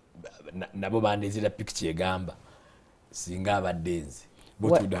nabo bandeezera picture egamba singa abadde nze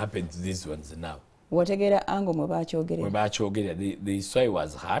what would happen to these ones now wategeera ango mwe bakyogerera they saw I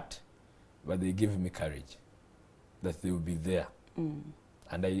was hurt but they gave me courage that they will be there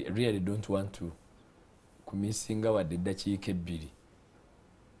and I really don't want to kumisinga wadde eddakiika 2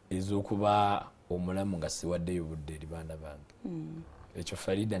 ez'okuba omulamu nga siwaddeyo budde eri baana bange ekyo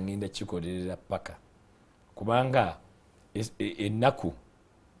Farida ngenda kikolerera paka kubanga ennaku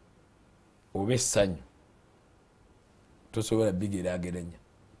oba essanyu tosobola bigeraageranya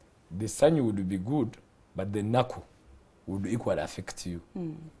the sanyu would be good but the naku would equally affect you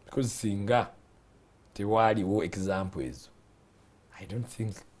because singa tewaaliwo example ezo I don't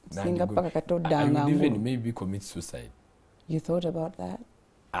think singa paka I would even maybe commit suicide. You thought about that?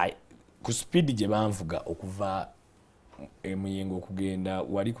 Ku speed gye banvuga okuva emuyengo okugenda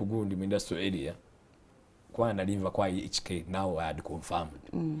wali ku gundi mu industrial area kwa nalimva kwa HK now I had confirmed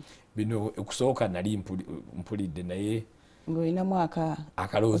bino okusooka nali mpulidde naye ng'olina mwaka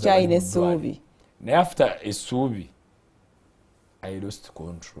akalooza okyayina essuubi naye after essuubi I lost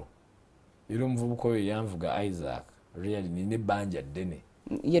control. Era omuvubuka oyo yanvuga Isaac really nine banja ddene.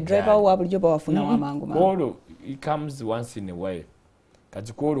 Ye driver wa bulijjo bawafuna wamangu mangu. Kolo he comes once in a while.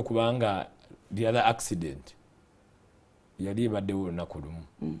 Kati kolo kubanga the other accident yali baddewo olunaku lumu.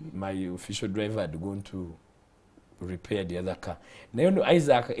 My official driver had gone to repair the other car. Naye no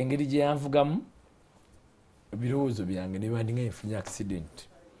Isaac engeri gye yanvugamu ebirowoozo byange ne bandinga enfunye accident.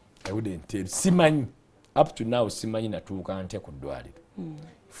 I wouldn't tell. Simanyi. Up to now simanyi natuuka ntya ku ddwaliro.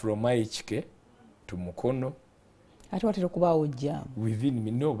 From IHK to Mukono. Ate watera okubaawo jam. Within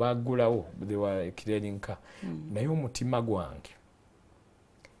me no baggulawo they were clearing car. Naye omutima gwange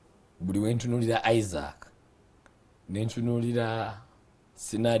buli wentunuulira Isaac nentunuulira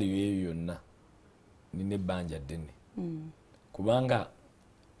scenario eyo yonna nina ebbanja ddene. Kubanga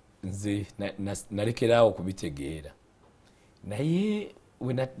nze nalekeraawo okubitegeera. Naye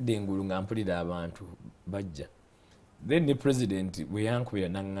we natudde engulu nga mpulira abantu bajja. Then the president bwe yankubira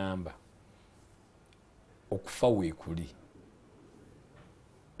n'aŋŋamba okufa weekuli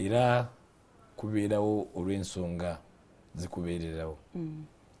era kubeerawo olw'ensonga zikubeererawo.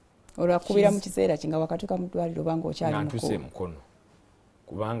 Olwakubira mu kiseera kinga wakatuuka mu ddwaliro obanga okyali ntuse Mukono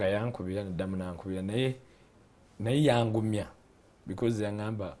kubanga yankubira neddamu nankubira naye yangumya because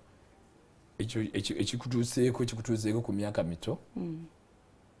yaŋŋamba ekikutuuseeko ku myaka mito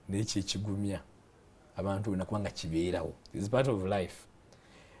naye kyekigumya abantu bonna kubanga kibeerawo. It's part of life.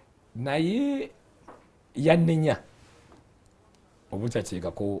 Naye yannenya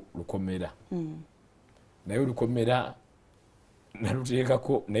obutateekako lukomera. Naye olukomera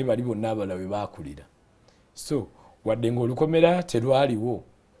naluteekako naye bali bonna abalabe baakulira. So wadde ng'olukomera terwaliwo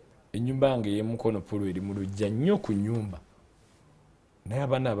ennyumba yange ey'Emukono Polo eri mu luggya nnyo ku nnyumba. Naye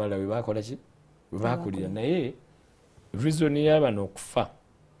abaana abalabe baakola ki? Bwe baakulira. Naye reason y'abano okufa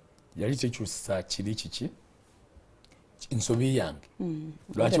yali tekyusa kiri kiki ensobi yange.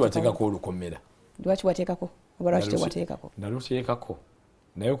 Lwaki wateekako olukomera? Lwaki wateekako? Oba lwaki tewateekako? Naluteekako.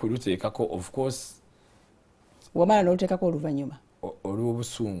 Naye okuluteekako of course wamala n'oluteekako oluvannyuma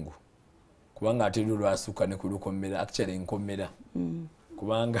olw'obusungu kubanga ate lwasukka ne ku lukomera actually nkomera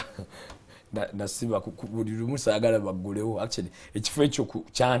kubanga nasiba buli lumu saagala baggulewo actually ekifo ekyo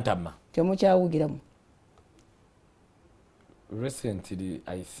kyantama kyomukyawugiramu. Recently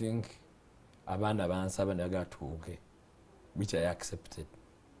I think abaana bansaba nagatuuke which I accepted.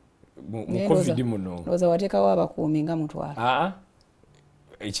 Mu COVID muno looza wateekawo abakuumi nga mutwala.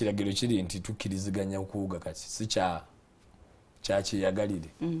 Ekiragiro kiri nti tukkiriziganya okuwuga kati si kyakiyagalire.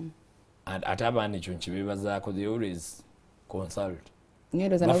 Ate abaana ekyo nkibeebazaako they always consult.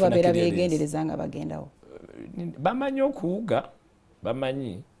 Ngendooza nabo babeera beegendereza nga bagendawo. Bamanyi okuwuga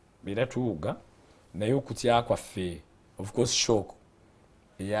bamanyi era tuwuga naye okutya kwaffe of course shock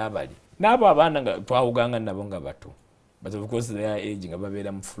eyabali n'abo abaana nga twawuganga nabo nga bato but of course they are age nga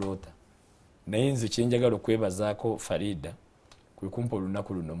babeera mu floata. Naye nze kyenjagala okwebazaako Farida kwe kumpa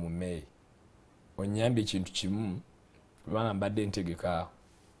olunaku luno mu May onyambye ekintu kimu kubanga mbadde ntegeka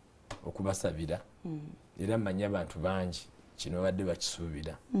okubasabira era mmanyi abantu bangi kino badde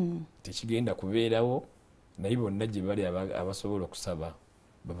bakisuubira tekigenda kubeerawo naye bonna gye bali abasobola okusaba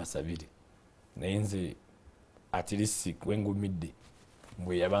babasabire. Naye nze at least wengumidde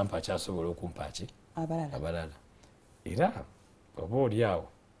mbwe yabampa akyasobola okumpa ki abalala era oba oli awo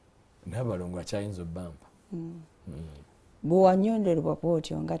n'abalongo akyayinza obbampa. Bw'owanyonderwa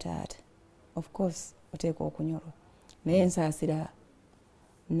bw'otyo nga taata of course oteeka okunyolwa naye ensaasira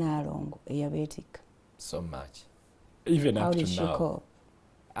Naalongo eyabeetikka so much even up to now.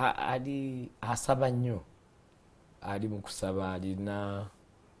 Ali asaba nnyo ali mu kusaba alina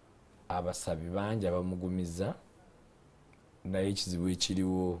abasabi bangi abamugumiza naye ekizibu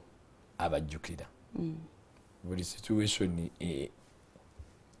ekiriwo abajjukira buli situation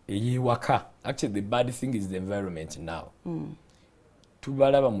eyiwaka. Actually the bad thing is the environment now.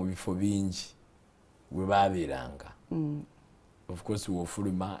 Tubalaba mu bifo bingi we baabeeranga. Of course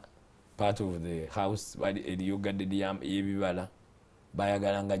wofuluma part of the house eriyo gadde y'ebibala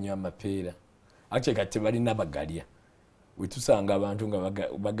bayagalanga nnyo amapeera. Actually kati balina bagalya wetusanga abantu nga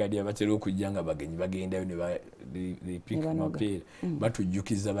bagalya batera okujja nga bagenyi bagendayo ne pick amapeera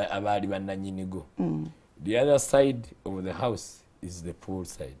batujjukiza abaali bannanyinigo. The other side of the house is the pool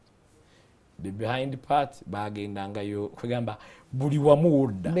side. The behind part bagendangayo kwegamba buli wamu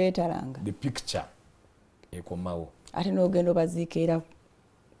wodda beetalanga the picture ekomawo. Ate n'ogenda obaziika era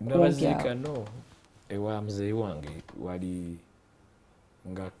nabaziika no ewa muzeeyi wange wali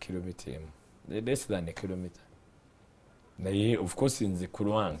nga kilomita emu less than a kilometer. Naye of course nze ku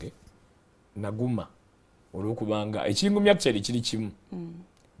lwange naguma olw'okubanga ekingumya kyali kiri kimu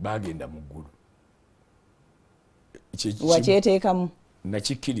bagenda mu ggulu wakyeteekamu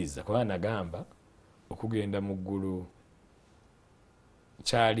nakikkiriza kuba nagamba okugenda mu ggulu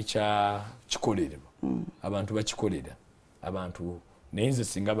kyali kya kikolererwa abantu bakikolera abantu naye nze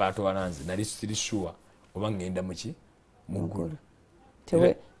singa baatwala nze nali siri sure oba ngenda muki mu ggulu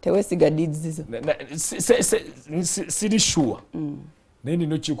tewesiga dizizo siri sure naye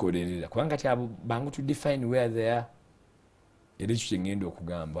nino kikolerera kubanga ti abo bangu to define where they are era ekyo kyengenda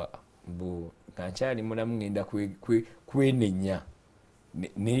okugamba mbu kankyali mulamu ngenda kwenenya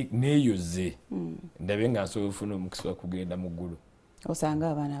neeyoze ndabe nga nsobola ofuna omukisa wa kugenda mu ggulu osanga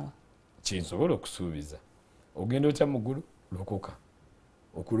abaana abo kyensobola okusuubiza ogenda otya mu ggulu lokoka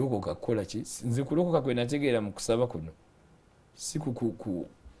okulokoka kukola ki nze kulokoka kwe nategeera mu kusaba kuno si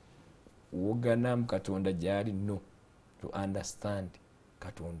kuwogana mu katonda gyali no to understand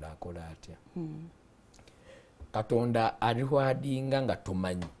katonda akola atya katonda aliwadinga nga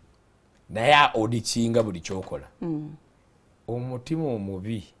tomanyi naye odikinga buli kyokola omutima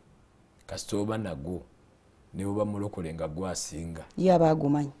omubi kasita oba nagwo ne oba mulokole nga gwasinga yaba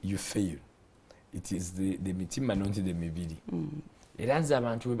agumanyi you fail. It is the mitima nonti the mibiri era nze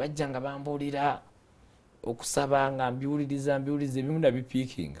abantu bwe bajja nga bambuulira okusaba nga mbiwuliriza ebimu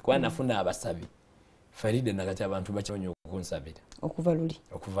nabipiikinga kuba nafuna abasabi Farida nakati abantu bakyonye okunsabira okuva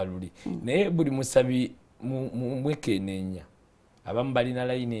luli naye buli musabi mwekenenya abamu balina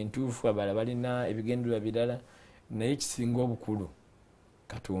layini entuufu abalala balina ebigendera birala naye kisinga obukulu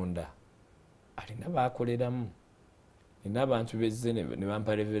katonda alina bakoleramu nina abantu bezze ne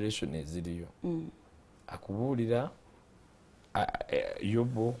bampa revelation eziriyo akubuulira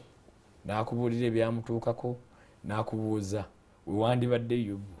Yobu n'akubuulira ebyamutuukako n'akubuuza wewandibadde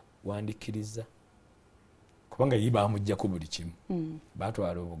Yobu wandikiriza kubanga ye bamuggyako buli kimu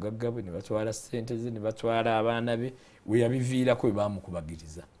batwala obugagga bwe ne batwala ssente ze ne batwala abaana be we yabiviirako we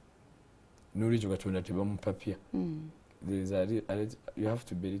bamukubagiriza n'olwekyo katonda tebamupapya. You have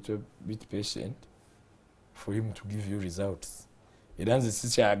to be a little bit patient for him to give you results. Era nze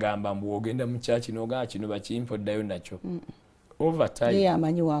sikyagamba mbu ogenda mu kyaki n'ogaa kino bakimpa oddayo nakyo over time ye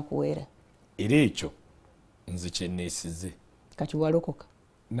amanyi wakuweera era ekyo nze kyenneesize kati walokoka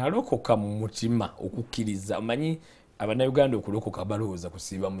nalokoka mu mutima okukkiriza omanyi abannayuganda okulokoka balowooza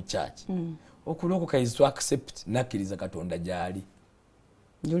kusiiba mu kyaki okulokoka is to accept nakkiriza katonda gyali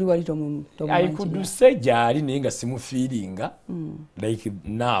Juli wali I could say gyali naye nga simufiiringa like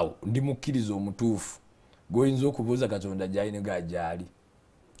now ndi mukkiriza omutuufu goyinza okubuuza katonda gyali ne gyali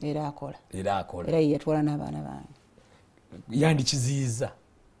era akola era yatwala n'abaana bange yandikiziyiza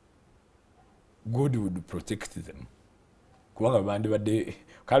God would protect them kubanga bandibadde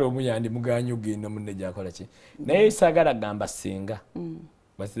kale omu yandimuganya ogenda munne gyakola ki naye saagala gamba singa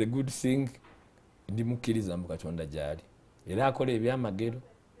but the good thing ndi mukkiriza mu katonda gyali era akola ebyamagero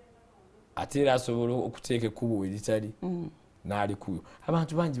ate era asobola okuteeka ekkubo eritali n'alikuyo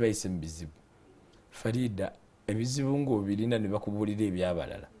abantu bangi bayise mu bizibu Farida ebizibu ng'obirina ne bakubuulira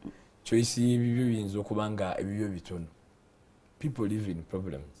ebyabalala choice y'ebibyo biyinza okuba nga ebibyo bitono people live in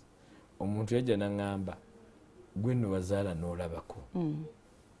problems omuntu yajja n'aŋŋamba gwe nno wazaala n'olabako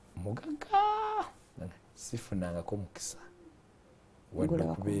mugagga sifunangako mukisa wadde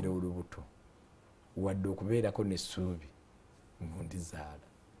okubeera olubuto wadde okubeerako n'essuubi ngundizaala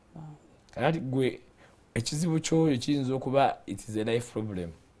kati gwe ekizibu kyoyo kiyinza okuba it is a life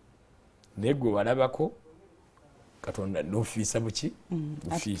problem naye gwe walabako katonda n'ofiisa buki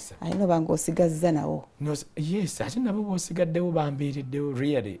bufiisa alina obanga osigazza nawo yes ate nabo boosigaddewo bambeereddewo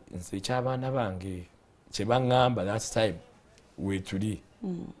really nze ekyabaana bange kye baŋŋamba that time weetuli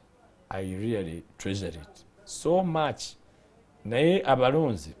I really treasure it so much naye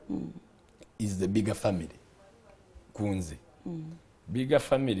abalonzi is the bigger family kunze bigger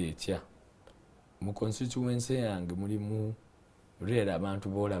family etya mu constituency yange mulimu really abantu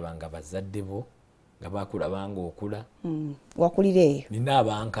boolaba nga bazadde bo nga bakulabanga okula wakulira eyo nina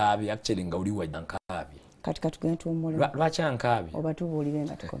abankaabye actually nga oli wankaabye kati katugenda tuwummula lwaki ankaabye oba tubuulire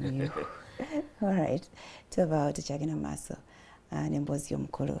nga tukomyeyo alright tubaawo tukyagenda mu maaso n'emboozi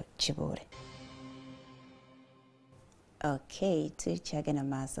y'omukulu Kibuule. Okay, tukyagenda mu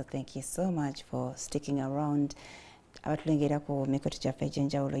maaso. Thank you so much for sticking around. Abatulengera ku mikutu gyaffe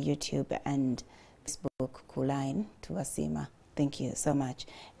egy'enjawulo YouTube and Facebook ku line tubasiima. Thank you so much.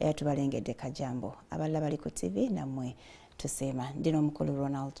 Era tubalengedde kajambo abalala bali ku TV nammwe tusiima. Ndino omukulu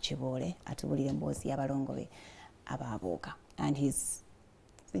Ronald Kibuule atubulira emboozi y'abalongo be abaabuuka and he's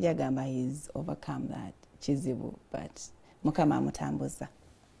overcome that kizibu but Mukama amutambuza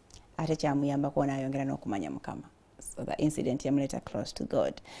ate kyamuyambako n'ayongera n'okumanya Mukama. So the incident yamuleta close to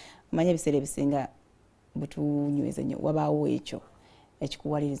God. Manya ebiseera ebisinga butunyweze nnyo wabaawo ekyo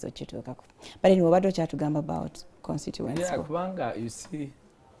ekikuwalirizo kituukako. But anyway, obadde okyatugamba about constituency. Yeah, kubanga you see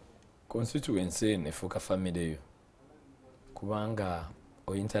constituency nefuuka family eyo kubanga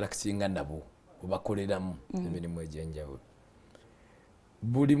oyinteractinga nabo obakoleramu emirimu egyenjawulo.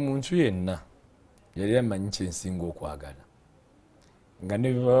 Buli muntu yenna yali amanyi kyensinga okwagala nga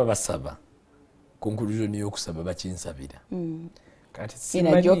ne baba basaba conclusion y'okusaba bakinsabira. Kati in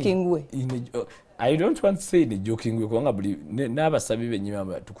a joking way. I don't want to say in a joking way kubanga buli n'abasabi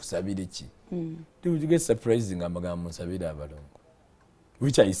bennyima tukusabire ki. They would get surprising amagambo nsabira abalongo,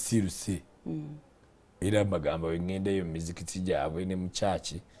 which I still say. Era amagambo wengendeyo mizikiti gyabwe ne mu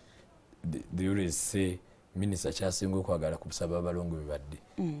church they always say Minisita kyasinga okwagala kusaba abalongo bebadde.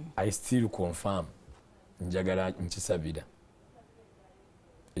 I still confirm njagala nkisabira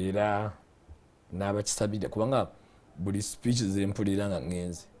era n'abakisabira kubanga buli speech zempulira nga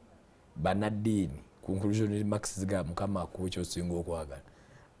ngenze banaddiini conclusion max ziga mukama akuwa ekyosinga okwagala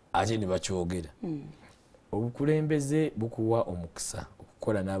ate ne bakyogera. Obukulembeze bukuwa omukisa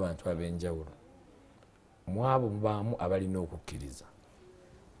okukola n'abantu ab'enjawulo. Mwabo mubaamu abalina okukkiriza,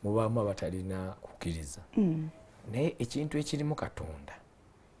 mubaamu abatalina kukkiriza. Naye ekintu ekirimu Katonda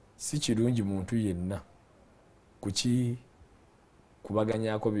si kirungi muntu yenna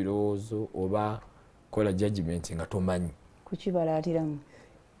kubaganyako birowoozo oba kola judgment nga tomanyi. Kukibalaatiramu.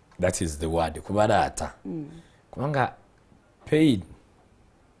 That is the word, kubalaata. Kubanga pain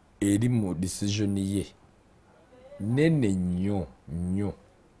eri mu decision ye nene nnyo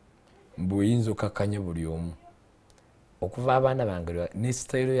mbuyinza okakkanya buli omu. Okuva abaana bange ne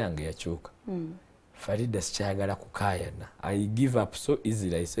style yange yakyuka. Farida sikyagala kukaayana. I give up so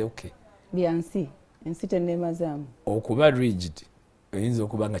easily. I say okay. Byansi ensi tenneemazaamu. Okuba rigid oyinza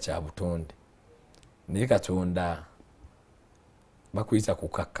okuba nga kya butonde naye Katonda bakuyita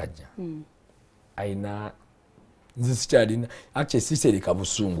kukakkanya. Aina nze sikyalina actually sitereka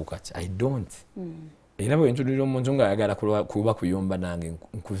busungu kati I don't. Era bwe ntulira omuntu nga ayagala kuba kuyomba nange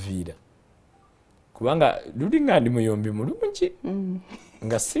nkuviira kubanga luli nga ndi muyombi mulungi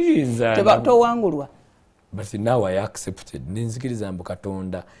nga siyinza towangulwa. But now I accepted. Ninzikiriza mbu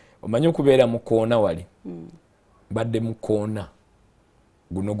Katonda omanyi okubeera mu koona wali badde mu koona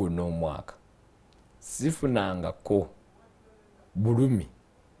guno omwaka sifunangako bulumi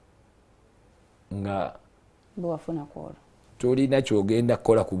nga bwafuna kwolo tolina kyogenda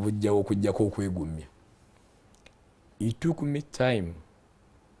kukola kubujjawo okujjako okwegumya. It took me time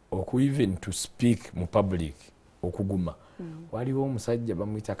even to speak mu public okuguma. Waliwo omusajja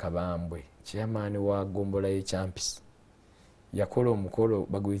bamuyita Kabambwe, chairman wa Gombola y'Echampisi, yakola omukolo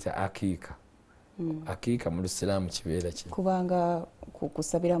baguyita akiika. Akiika mu Lusiraamu kibeera ki kubanga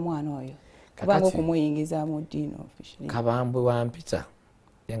kusabira mwana oyo kubanga okumuyingiza mu ddiini officially. Kabambwe wampita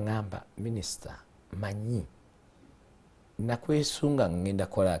yaŋŋamba Minisita manyi nakwesunga ngenda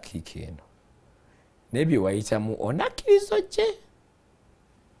kola akiika eno nebyo wayitamu onakkirizo gye.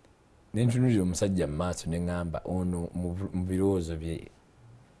 Nentunulira omusajja mu maaso ne ŋŋamba ono mu birowoozo bye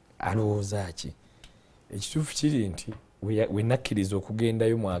alowooza ki. Ekituufu kiri nti we nakkiriza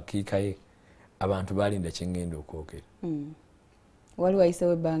okugendayo mu akiika ye abantu balinda kye ŋŋenda okwogera. Wali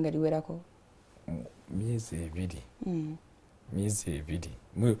wayisewo ebbanga liwerako? Myezi ebiri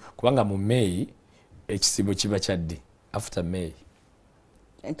kubanga mu May ekisibo kiba kyaddi after May.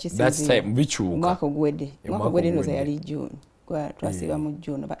 That's time bikyuka. Mwaka ogwedde noza yali June. Twasiba mu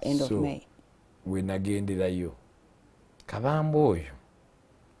June ba end of May. We nagenderayo Kabamba oyo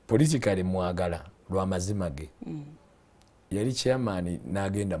politically mwagala lwa mazima ge. Yali chairman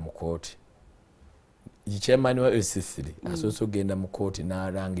n'agenda mu kooti. Chairman wa SC3 asoso genda mu kooti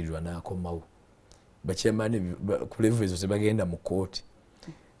n'alangirirwa n'akomawo. Ba chairman ku level ezo bagenda mu kooti.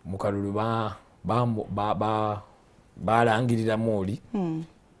 Mu kalulu balangirira moli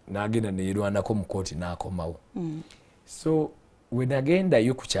n'agenda neerwanako mu kooti n'akomawo. So we nagenda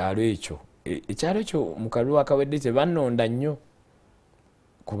yo ku kyalo ekyo. Ekyalo ekyo mu kalulu akawedde tebannonda nnyo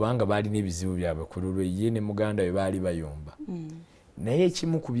kubanga baali n'ebizibu byabwe ku lulwe ye ne muganda we baali bayomba. Naye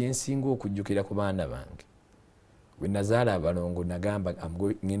ekimu ku byensinga okujjukira ku baana bange we nazaala abalongo nagamba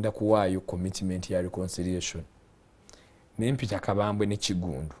ngenda kuwaayo commitment ya reconciliation. Nempita Kabambwe ne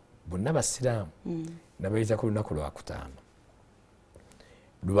Kigundu bonna basiraamu nabayita ku lunaku lwakutaano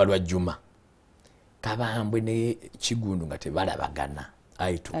luba lwa Juma. Kabambwe ne Kigundu nga tebalabagana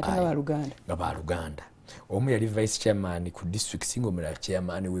eye to eye nga baluganda. Omu yali vice chairman ku district singo omulala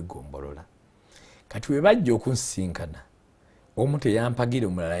chairman w'Egombolola. Kati we bajja okunsinkana omu teyampagira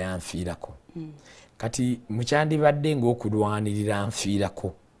omulala yanfiirako. Kati mukyandibadde ng'okulwanirira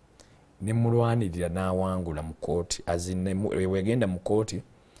nfiirako ne mulwanirira n'awangula mu kooti azine wegenda mu kooti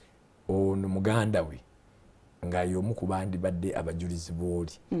ono muganda we nga y'omu ku bandi badde abajulizi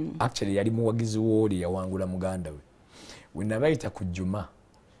b'oli. Actually yali muwagizi w'oli yawangula muganda we. We nabayita ku Juma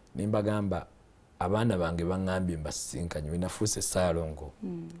ne mbagamba abaana bange baŋŋambye mbasisinkanye we nafuuse Ssaalongo.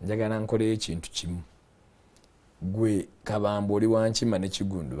 Njagala nkoleyo ekintu kimu. Gwe Kabamba oli wankima ne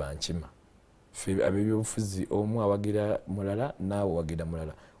Kigundu bankima. Ffe ab'ebyobufuzi omu awagira mulala naawe owagira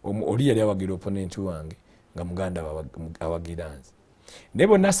mulala. Oli yali awagira opponent wange nga muganda awagira nze. Ne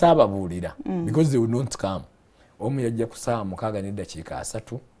bonna saababuulira because they will not come. Omu yajja ku ssaawa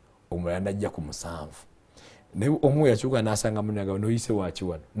 6:3, omulala najja ku 7. Ne omu yakyuka n'asanga munnaga noyise waki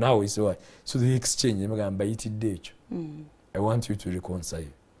wano naawe oyise waki. So the exchange emagamba bayitidde ekyo. I want you to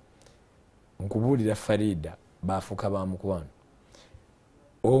reconcile. Nkubuulira Farida baafuuka ba mukwano.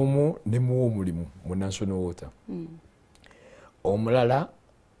 Omu ne muwa omulimu mu National Water. Omulala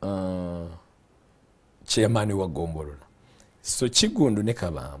chairman wa Gombolola. So Kigundu ne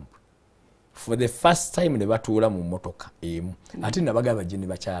Kabamba for the first time ne batuula mu motoka emu. Ate nabagamba bajeni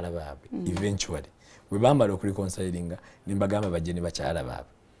bakyala baabwe eventually. We bambala okureconcilinga ne mbagamba bajeni bakyala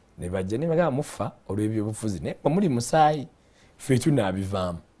baabwe. Ne bajeni bagamba mufa olw'ebyobufuzi ne muli musaayi. Ffe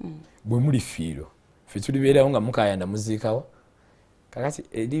tunaabivaamu. Bwe muli fiiro. Ffe tulibeerawo nga mukaayana muziikawo. Kakati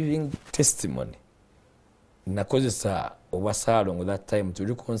a living testimony. Nakozesa obwa Ssaalongo that time to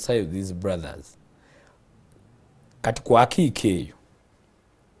reconcile these brothers. Kati kwakiika eyo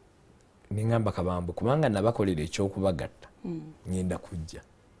ningamba Kabamba kubanga nabakolera ekyokubagatta ngenda kujja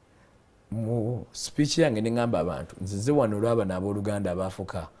mu speech yange ningamba abantu nzize wano olwaba n'abooluganda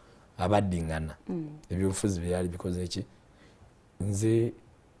abaafuka abaddingana ebyobufuzi byali bikoze ki nze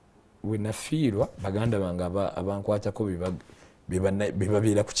we nafiirwa baganda bange abankwatako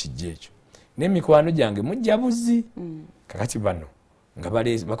bebabeera ku kijja ekyo n'emikwano gyange mujja buzi kakati bano nga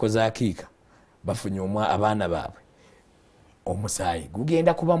bakoze akiika bafunye abaana baabwe omusaayi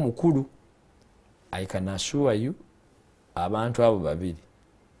gugenda kuba mukulu. I can assure you abantu abo babiri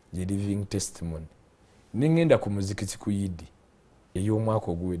ye living testimony. Ningenda ku muzikiti ku Yidi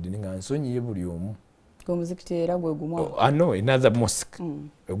ey'omwaka oguwedde nga nsonyiye buli omu. Ku muzikiti era gwe gumwa. No, another mosque.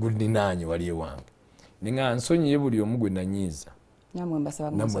 Ogulinaanye wali ewange. Ninga nsonyiye buli omu gwe nanyiiza. Namwe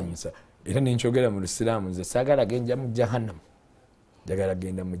mbasaba musonyi. Era nenkyogera mu Lusiraamu nze saagala genja mu Jahannam. Njagala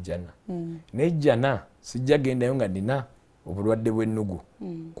genda mu Jana. Nejjana sijja gendayo nga nina obulwadde bw'ennugu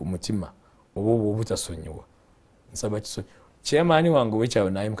ku mutima oba obutasonyiwa. Nsaba kisonyi. Chairman wange w'ekyawo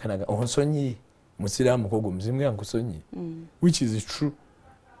n'ayimukanaga onsonyiye musiraamu kogo muzimu yankusonyiye. Which is true.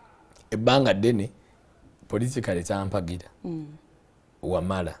 Ebbanga ddene politically tampagira.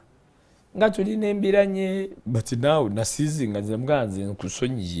 Wamala. Nga tulina embiranye but now nasizinga nze muganze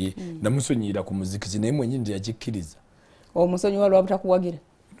nkusonyiye namusonyira ku muzikiti naye mwennyini yakikkiriza. Omusonyiwa lwa butakuwagira.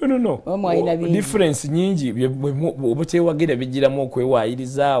 No. Difference nyingi obutewagira bijiramu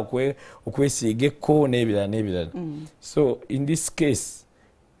okwewayiriza okwesiigeko n'ebirala. So in this case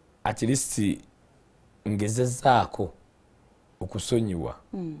at least ngezezaako okusonyiwa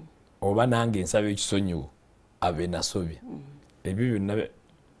oba nange nsaba ekisonyiwo abe nasobye. Ebyo byonna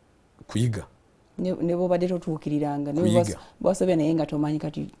kuyiga. Ne bobadde totuukiriranga basobya naye nga tomanyi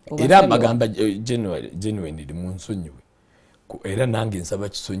kati. Era bagamba genuinely munsonyiwe. Era nange nsaba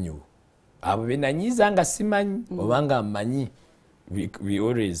kisonyiwo abo benanyiza nga simanyi obanga mmanyi we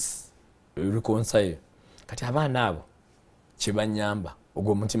always reconcile. Kati abaana abo kyebanyamba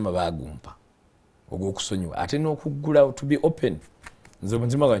ogw'omutima bagumpa ogw'okusonyiwa ate n'okuggula to be open. Nze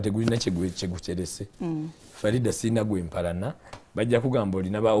omutima gwange tegulina kyegukyerese. Farida sirina gwempalana bajja kugamba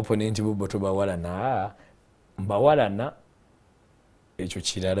olina ba opponent bo tobawalana mbawalana ekyo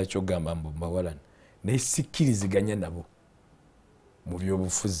kirala kyogamba mbawalana naye sikkiriziganya nabo mu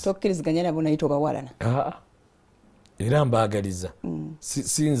byobufuzi. Tokkiriziganya nabo naye tobawalana. Era mbaagaliza.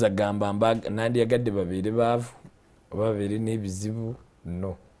 Siyinza gamba nandyagadde babeere baavu oba babeere n'ebizibu.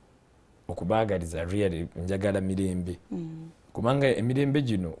 No. Okubaagaliza really njagala mirembe. Kubanga emirembe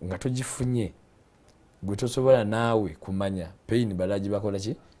gino nga togifunye gwe tosobola naawe kumanya pain balaji bakola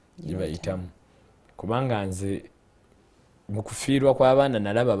ki gibayitamu. Kubanga nze mu kufiirwa kw'abaana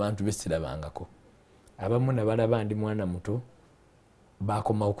nalaba abantu besirabangako. Abamu nabalaba ndi mwana muto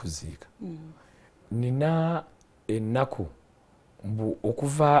bakomawo kuziika. Nina ennaku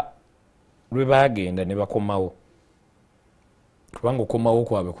okuva lwe baagenda ne bakomawo kubanga okomawo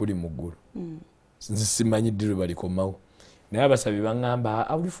kwabwe kuli mu ggulu. Nze simanyidde lwe balikomawo naye abasabye baŋŋamba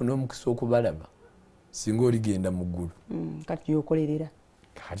awulifuna omukisa okubalaba singa oligenda mu ggulu. Kati yokolerera.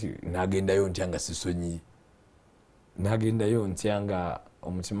 Kati nagendayo ntya nga sisonyiye. Nagendayo ntya nga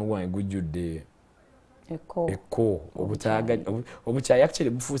omutima gwange gujjudde ekko obukyayi actually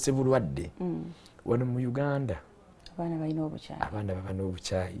bufuuse bulwadde wano mu Uganda. Abaana balina obukyayi. Abaana baba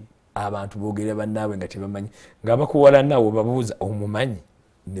n'obukyayi abantu boogera bannaabwe nga tebamanyi nga bakuwala naawe babuuza omumanyi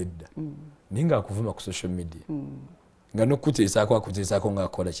nedda naye ngaakuvuma ku social media nga nokuteesaako akuteesaako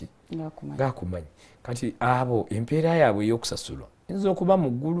ngaakola ki ngaakumanyi kati abo empeera yaabwe ey'okusasulwa eyinza okuba mu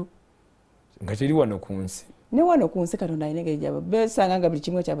ggulu nga teri wano ku nsi ne wano ku nsi Katonda alina engeri gyabwe besanga nga buli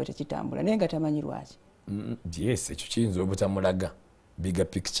kimu kyabwe tekitambula naye nga tamanyi lwaki yes ekyo kiyinza obutamulaga bigger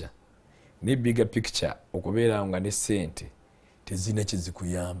picture ne bigger picture okubeerawo nga ne ssente tezina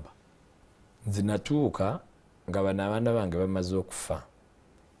kizikuyamba nze natuuka nga bano abaana bange bamaze okufa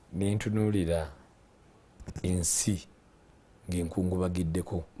nentunuulira ensi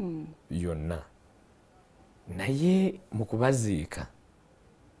ng'enkungubagiddeko yonna naye mu kubaziika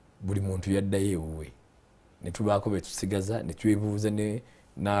buli muntu yaddayo ewuwe ne tubaako be tusigaza ne twebuuza ne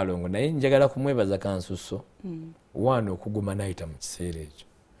Naalongo naye njagala kumwebaza Kansuso wano okuguma nayita mu kiseera ekyo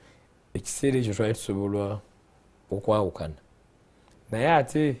ekiseera ekyo twali tusobola okwawukana naye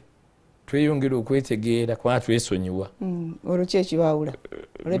ate tweyongera okwetegeera kuba twesonyiwa olwo ki ekibaawula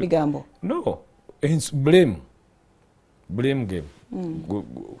olw'ebigambo no blame game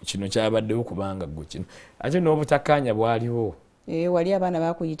kino kyabaddewo kubanga gwe kino ate n'obutakkaanya bwaliwo wali abaana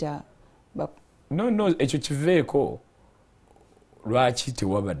bakuyita no ekyo kiveeko lwaki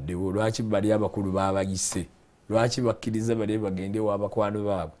tewabaddewo lwaki bali abakulu babayise lwaki bakkiriza bali bagende w'abakwano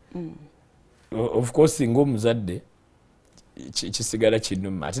baabwe of course ng'omuzadde kisigala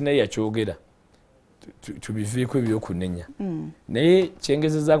kinuma ate naye yakyogera tubiveeko ebyokunenya naye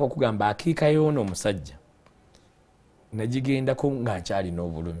kyengezezaako okugamba akiika yoono omusajja nagigendako nga nkyalina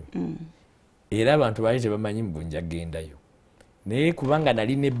obulumi era abantu baali tebamanyi mbu njagendayo naye kubanga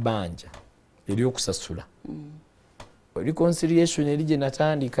nalina ebbanja ery'okusasula reconciliation eri gye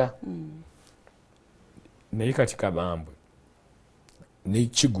natandika naye kati Kabambwe ne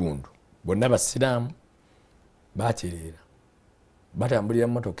Kigundu bonna basiraamu batereera batambulira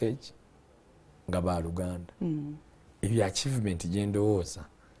mu motoka eki nga baluganda ebyo achievement gye ndowooza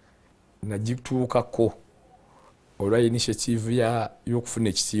nagituukako olwa initiative y'okufuna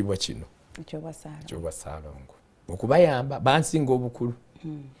ekitiibwa kino ekyobasaalongo okubayamba bansinga obukulu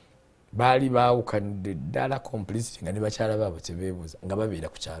baali baawukanidde ddala complicity nga ne bakyala baabwe tebeebuuza nga babeera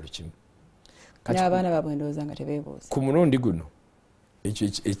ku kyalo kimu n'abaana baabwe ndowooza nga tebeebuuza ku mulundi guno ekyo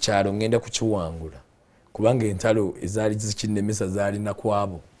ekyalo ngenda kukiwangula kubanga entalo ezaali zikinnemesa zaalina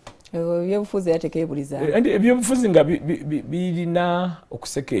kwabo ebyobufuzi era tekeebuliza ebyobufuzi nga birina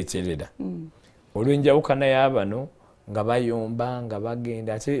okusekeeterera olw'enjawukana y'abano nga bayomba nga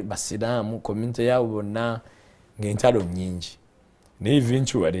bagenda ate basiraamu community yaabo bonna ng'entalo nnyingi naye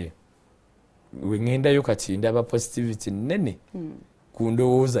eventually wengendayo kati ndaba positivity nnene ku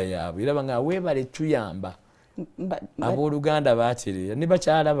ndowooza yaabwe era banga weebale tuyamba abooluganda baatereera ne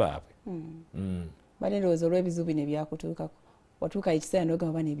bakyala baabwe bale ndowooza olw'ebizibu bino ebyakutuukako watuuka ekiseera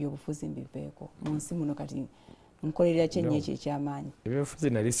n'ogamba n'ebyobufuzi mbiveeko mu nsi muno kati nkolerera kyennya ekyo ekyamaanyi ebyobufuzi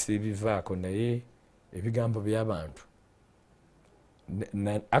nali siibivaako naye ebigambo by'abantu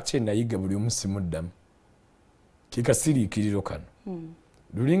actually nayiga buli omu simuddamu kikasiriikiriro kano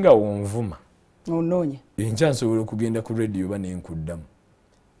lulinga wonvuma onoonya enkya nsobola okugenda ku radio oba nenkuddamu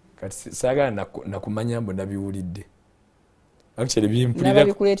kati saagala nakumanya mbu nabiwulidde actually byempulira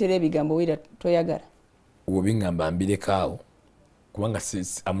nababikuleetera ebigambo wira toyagala obiŋŋamba mbirekaawo kubanga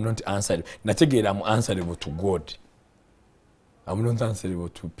I'm not answerable nategeera I'm answerable to God I'm not answerable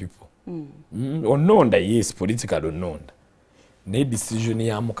to people ononda yes political ononda naye decision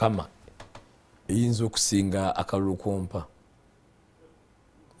ya Mukama eyinza okusinga akalulu kompa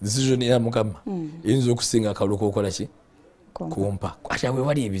decision ya Mukama eyinza okusinga akalulu kokola ki kompa ate awe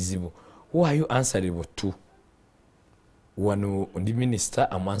wali ebizibu who are you answerable to wano ndi minister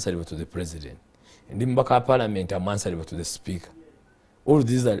I'm answerable to the president ndi mbaka wa parliament I'm answerable to the speaker all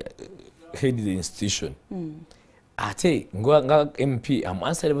these are head the institution ate nga MP I'm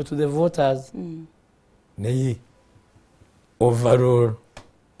answerable to the voters naye overall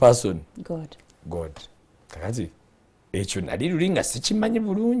person God kakati ekyo nali lulinga sikimanyi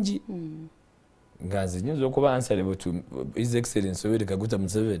bulungi nga nze nyinza okuba answerable to His Excellency Yoweri Kaguta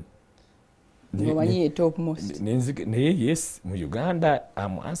Museveni ngomanyi top most naye yes mu Uganda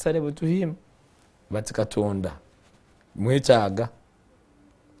I'm answerable to him but Katonda mwetaaga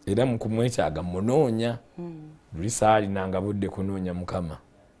era mu kumwetaaga munoonya lulisaali nanga budde kunoonya Mukama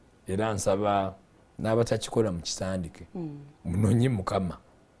era nsaba n'abatakikola mu kisandike munoonye Mukama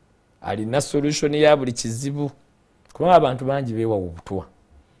alina solution ya buli kizibu kuba abantu bangi beewa obutwa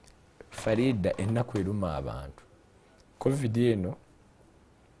Farida ennaku eruma abantu covid eno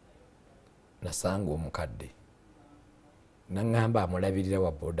nasanga omukadde naŋŋamba amulabirira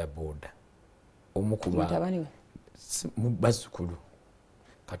wa boda boda omukuba mu bazzukulu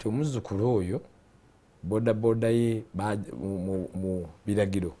kati omuzzukulu oyo boda ye mu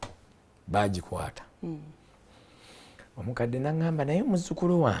biragiro bagikwata. Omukadde n'aŋŋamba naye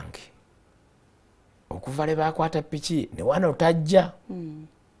muzzukulu wange okuva le bakwata piki ne wano tajja.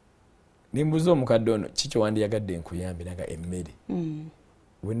 Nimbuuza omukadde ono kiki wandiyagadde nkuyambe naga emmere.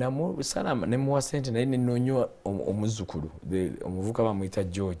 Bwe namusala ne muwa ssente naye ne nnoonya omuzzukulu omuvubuka bamuyita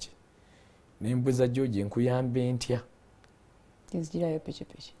George. Ne mbuuza George nkuyambe ntya? Tizigirayo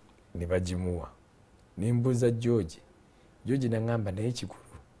pikipiki. Ne bagimuwa. Ne mbuuza George n'aŋŋamba naye kikulu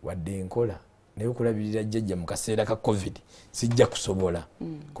wadde enkola naye okulabirira jjajja mu kaseera ka COVID sijja kusobola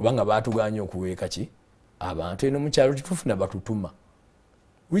kubanga baatuganya okuweeka ki abantu eno mu kyalo tetufuna batutuma,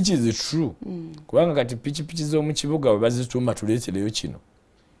 which is true. Kubanga kati pikipiki z'omu kibuga we bazituma tuleetereyo kino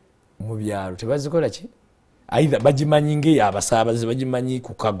mu byalo tebazikola ki aidha bagimanyi ng'eyo abasaabaze bagimanyi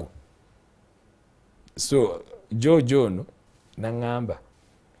ku kago. So George ono n'aŋŋamba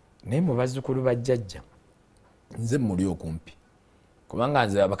naye mu bazzukulu ba jjajja nze muli okumpi kubanga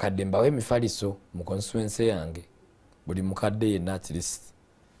nze abakadde mbawe emifaliso mu constituency yange buli mukadde yenna at least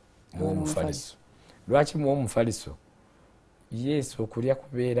muwa omufaliso. Lwaki muwa omufaliso? Yes, okulya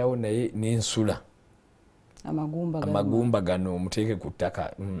kubeerawo naye n'ensula amagumba gano omuteeke ku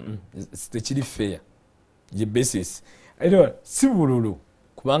ttaka tekiri fair ye basis. Si bululu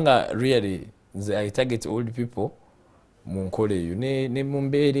kubanga really nze I target old people mu nkola eyo ne mu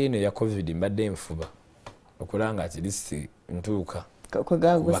mbeera eno ya COVID mbadde nfuba okulanga at least ntuuka.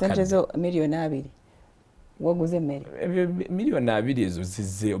 Kwegagwe sente zo $2,000,000 waguze emmere $2,000,000 ezo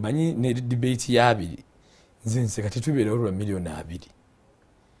zizze omanyi ne debate ya 2 nze kati tubeerawo lwa $2,000,000.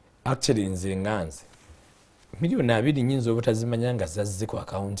 Actually nze nganze $2,000,000 nyinza obutazimanya nga zazze ku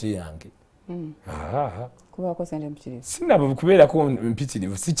akawunti yange. Kubaako sente mpitirivu sinaba kubeerako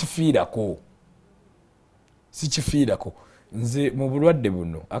mpitirivu sikifiirako nze mu bulwadde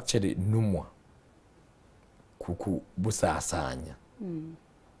buno actually numwa busaasaanya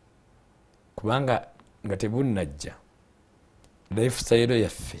kubanga nga tebunnajja lifestyle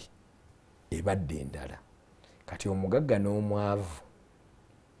yaffe ebadde endala. Kati omugagga n'omwavu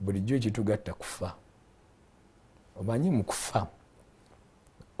bulijjo ekitugatta kufa. Omanyi mu kufa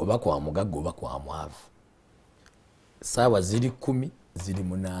oba kwa mugagga oba kwa mwavu saawa ziri 10 ziri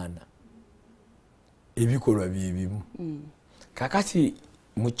 8 ebikolwa bye bimu. Kakati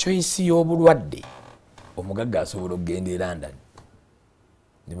mu choice y'obulwadde omugagga asobola okugenda e London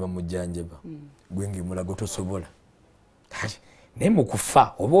ne bamujjanjaba gwe ng'emulago tosobola. Kati naye mu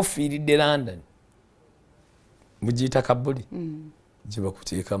kufa oba ofiiridde London mugiyita kabuli gye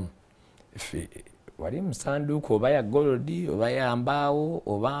bakuteekamu wali musanduuku oba ya golodi oba ya mbaawo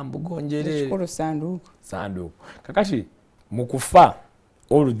oba mbugonjerere sanduuku. Kakati mu kufa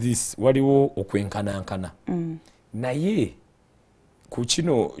all this waliwo okwenkanankana. Naye ku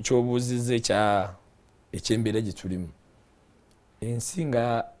kino ky'obuuzizza ekyembeera gye tulimu ensi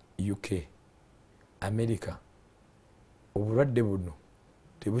nga UK, America obulwadde buno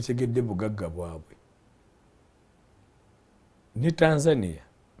tebutegedde bugagga bwabwe. Ne Tanzania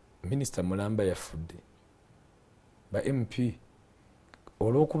Minisita Mulamba yafudde ba MP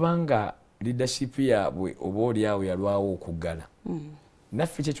olw'okubanga leadership yaabwe oba oliawo yalwawo okuggala.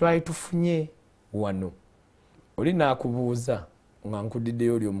 Naffe kye twali tufunye wano oli n'akubuuza nga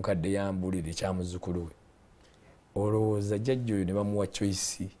nkudiddeyo oli omukadde yambulira ekyamuzzukulu we olowooza jjajja oyo ne bamuwa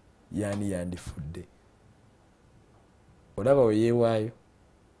choice yaani yandifudde? Olaba we yeewaayo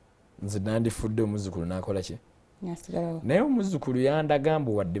nze nandifudde omuzzukulu n'akola ki? Naye omuzzukulu yandaga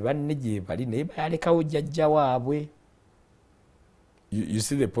mbu wadde banne gye bali naye bayalekawo jjajja waabwe. You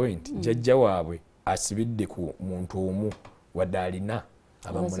see the point? Jjajja waabwe asibidde ku muntu omu wadde alina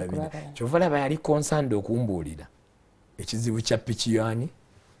abamulabira. Kyova laba yali concerned okumbuulira ekizibu kya piki yaani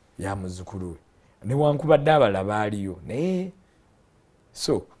ya muzzukulu we newankubadde abalala baaliyo naye.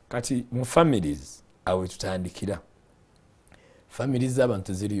 So kati mu families awe tutandikira. Families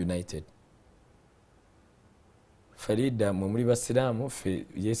z'abantu ziri united. Farida mwe muri basiraamu ffe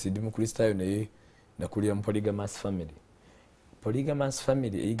yes ndi mukristaayo naye nakulira mu polygamous family. Polygamous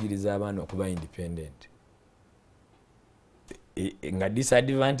family eyigiriza abaana okuba independent. Nga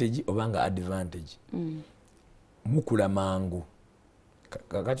disadvantage oba nga advantage. Mukula mangu.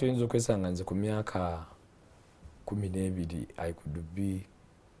 Kakati oyinza okwesanga nze ku myaka 12 I could be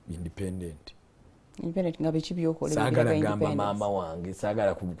independent. Nga biki by'okola saagala gamba maama wange,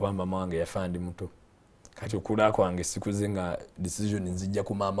 saagala kukupa maama wange yafa ndi muto. Kati okula kwange sikuze nga decision nzijja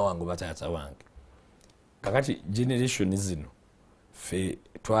ku maama wange oba taata wange. Kakati generation zino ffe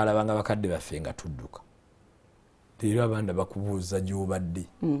twalabanga bakadde baffe nga tudduka. Leero abaana bakubuuza gy'obadde.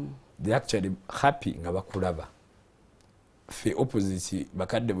 They actually happy nga bakulaba. fe opposite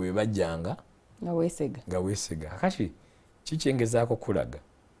bakadde bwe bajjanga nga weesega kati kikyengezaako kulaga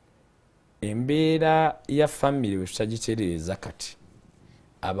embeera ya family bwe tutagitereeza kati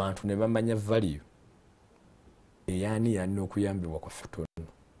abantu ne bamanya value eyaani yalina okuyambibwa kwaffe tonna.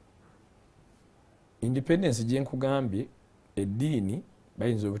 Independence gye nkugambye eddiini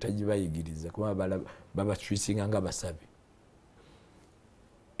bayinza obutagibayigiriza kuba babatwisinga nga basabe,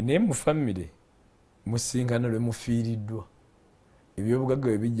 naye mu famire musingana lwe mufiiriddwa ebyobugagga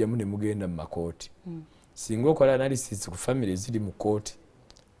bwe bijjamu ne mugenda mu makooti. Singa okola analysis ku famire ziri mu kooti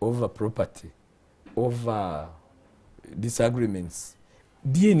over property over disagreements,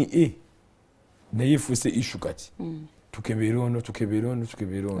 DNA naye efuuse issue kati tukebera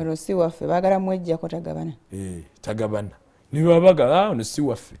ono si waffe baagala mwejjako tagabana tagabana ne babagala ono si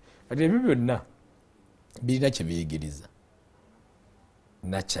waffe. Kati ebyo byonna birina kye biyigiriza.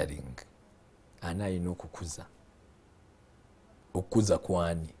 Nurturing ana alina okukuza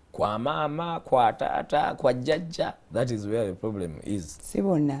kwani kwa maama kwa taata kwa jjajja. That is where the problem is. si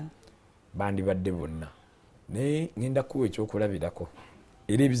bonna bandibadde bonna naye ngenda kuwa ekyokulabirako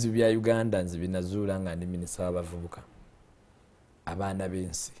era ebizibu bya Uganda nze binazuula nga ndi minisita w'abavubuka. Abaana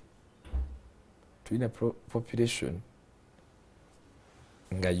b'ensi tulina population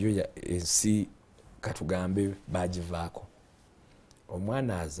nga yo ensi katugambe bagivaako.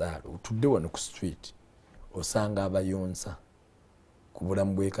 Omwana azaala otudde wano ku street osanga abayonsa ku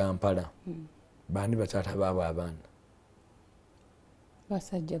bulamu bw'e Kampala bandi bataata baabo abaana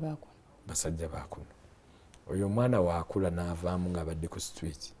basajja baakuno. Oyo omwana waakula n'avaamu ng'abadde ku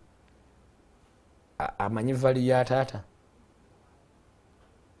street amanyi vali ya taata.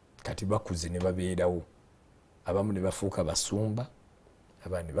 Kati bakuze ne babeerawo, abamu ne bafuuka basumba,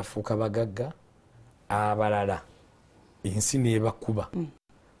 abandi bafuuka bagagga, abalala ensi nebakuba.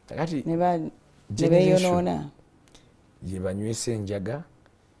 Kati ne beeyonoona ye banywesa enjaga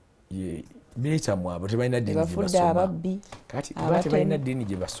ye beetamwa abo tebalina ddiini gye bafudde basoma. ababbi Kati tebalina ddiini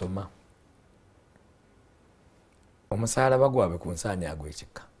gye basoma. Omusaalaba gwabwe ku nsaani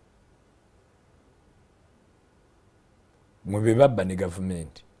agwekika. Mwe be babba ne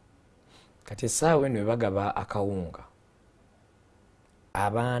gavumenti. Kati essaawa eno bagaba akawunga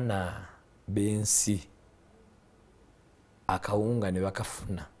abaana b'ensi akawunga ne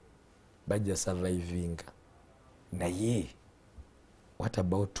bakafuna bajja survivinga. Naye what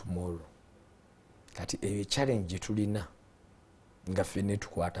about tomorrow? Kati eyo challenge gye tulina nga ffenna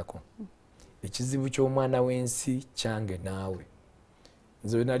tukwatako. Ekizibu ky'omwana w'ensi kyange naawe.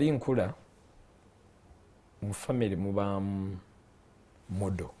 Nze bwe nali nkula mu family mubaamu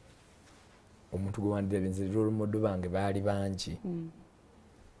modo. Omuntu gwe wandirabye nze role model bange baali bangi.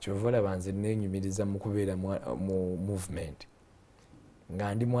 Kyova olaba nze neenyumiriza mu kubeera mu movement.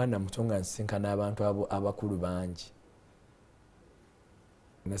 Nga ndi mwana muto nga nsinkana abantu abakulu bangi.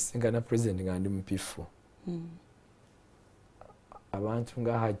 Nasinkana president nga ndi mu P4. Abantu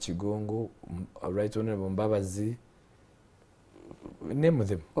nga Haji Kigongo, Right Honorable Mbabazi, name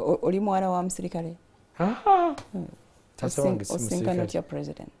them. Oli mwana wa musirikale? Tata wange si musirikale. Osinkana otya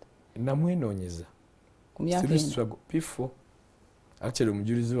president? Namwenoonyeza. Ku myaka eno? P4. Actually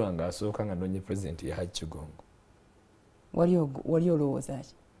omujulizi wange asooka nga noonye president ya Haji Kigongo. Wali olowooza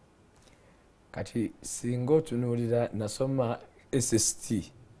ki? Kati singa otunuulira nasoma SST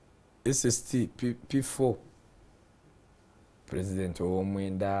P4 president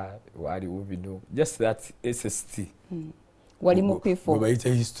ow'omwenda waliwo bino just that SST wali mu P4 bayita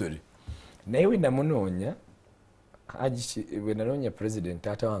history. Naye we namunoonya bwe nanoonya president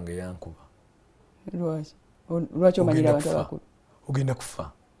taata wange yankuba. Lwaki omanyira abantu abakulu? Ogenda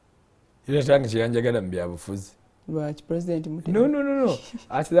kufa. Era tange kyeyanjagala mu byabufuzi. Lwaki president Mutya? No.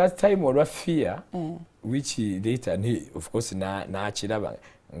 At that time olwa fear which later of course n'akiraba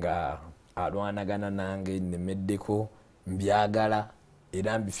nga alwanagana nange nemeddeko mbyagala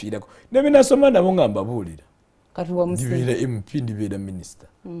era mbifiirako. Ne binasoma nabo nga mbabuulira. Kati wa musi. Ndibeera MP ndibeera minister.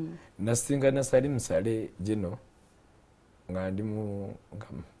 Nasinga na Salim Sale jeno nga ndi mu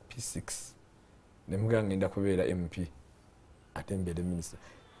P6. Nemuga ngenda kubeera MP ate mbeere minister.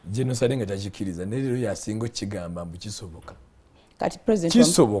 Jeno Sale nga tajikiriza nerero yasinga kigamba mbu kisoboka. Kati president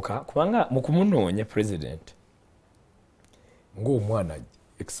kisoboka kubanga mu kumunoonya president ng'omwana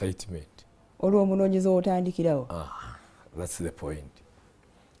excitement. Olwo omunoonyeza otandikirawo. That's the point.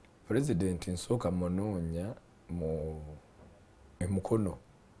 President nsooka munoonya mu emukono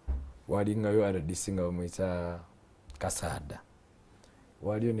walingayo RDC nga bamuyita Kasada.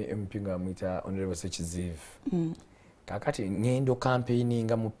 Waliyo ne MP nga bamuyita Honorable Sekizivu. Kakati ngendo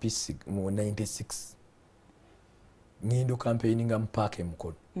campaigninga mu PC mu 96. Ngendo campaigninga mu park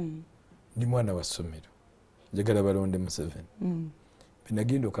emukono. Ndi mwana wa ssomero. njagala balonde Museveni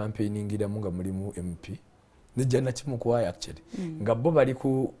binagenda campaigningira nga mulimu MP nejja na kimukwaya actually nga bo bali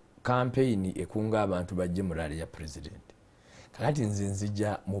ku campaign ekunga abantu bajje mu rally ya president kakati nze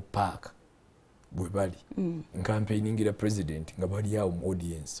nzija mu park bwe bali campaigningira president nga bali awo mu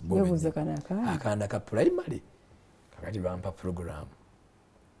audience bebuze akana ka primary kakati bampa program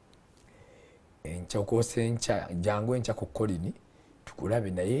encha okose encha jangu encha ku kolini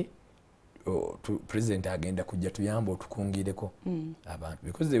tukulabe naye president agenda kujja tuyamba otukungireko abantu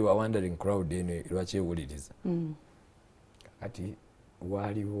because they were wondering crowd ene lwache wuliriza kati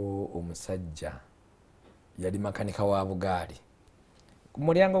waliwo omusajja yali makanika wa bugaali ku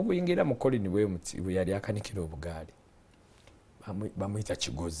mulyango guyingira mu kolini bwe yali akanikira obugaali bamuyita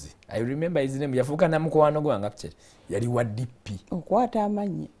Kigozi. I remember his name yafuuka na mukwano gwange apche yali wa DP okwata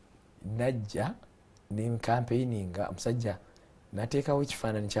amanyi najja ne campaigninga omusajja nateekawo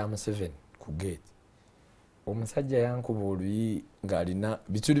ekifaananyi kya Museveni ku gate omusajja yankuba oluyi ng'alina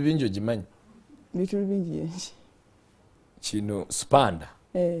bituli bingi ogimanyi bituli bingi kino spanda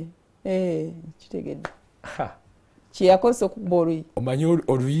kitegedde kiyakosa okukuba oluyi omanyi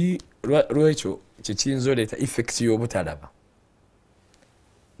oluyi lwekyo kyekiyinza oleeta effect y'obutalaba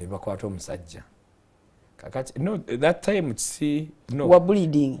ne bakwata omusajja kakati no that time wa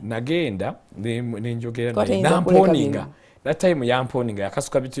bleeding nagenda nenjogera namponinga that time yamponinga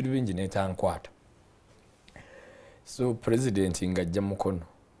yakasuka bituli bingi netankwata so president ngajja mukono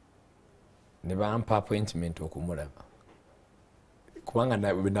ne bampa appointment okumulaba kubanga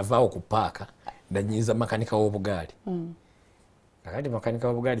navaawo ku paaka ndanyiza makanika w'obugaali kakati makanika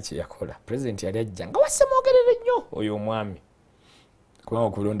w'obugaali kye yakola president yali ajja nga wasemwogerere nnyo oyo omwami kubanga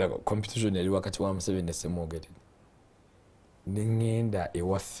okulonda competition yali wakati wa Museveni ne Semwogerere nengenda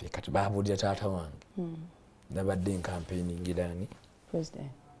ewaffe kati babuulira taata wange nabadde campaigningira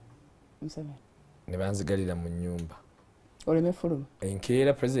president Museveni ne banzigalira mu nnyumba oleme fuluma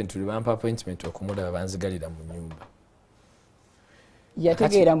enkeera president tuli bampa appointment okumulaba banzigalira mu nnyumba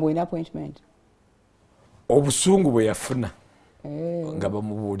yategeera mbu ina appointment obusungu bwe yafuna nga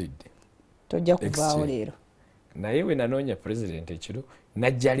bamubuulidde tojja kuvaawo leero naye we nanoonya president ekiro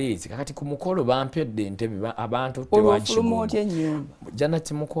najja leezi kakati ku mukolo bampedde entebe abantu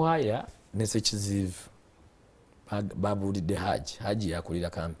Janati Mukwaya ne Sekizivu babuulidde Haji yakulira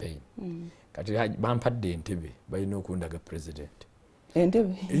campaign kati bampadde entebe balina okundaga president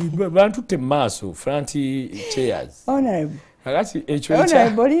entebe bantu te maaso front chairs honorable kakati ekyo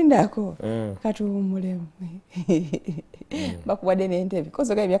honorable lindako katuwumulemu bakubadde n'entebe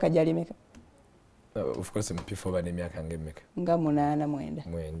kozoga ebyaka gyalimeka of course mpifo bane myaka ngemeka nga 8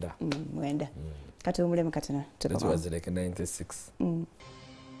 mwenda kati umulemu katana that was like 96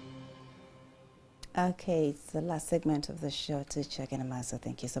 Okay, it's the last segment of the show to check in Amaso.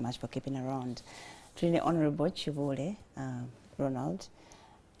 Thank you so much for keeping around. Trini Honorable Kibuule, Ronald,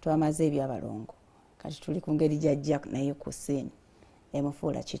 twamaze ebyabalongo kati tuli ku ngeri jajja naye ku scene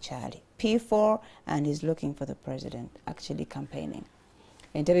emufuula kikyali P4 and he's looking for the president actually campaigning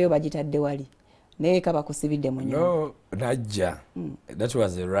entebe yo bagitadde wali naye kaba kusibidde mu nyumba no najja that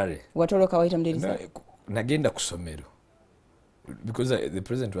was a rally watoloka waita mdirisa nagenda ku somero because the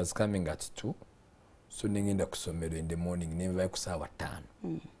president was coming at 2 so ningenda ku somero in the morning neva ku sawa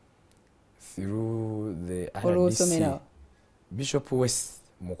 5 through the RDC Bishop West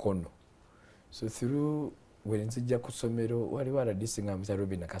Mukono so through when nzija ku somero wali RDC ngamza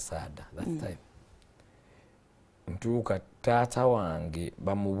Robin Kasada that time ntuuka taata wange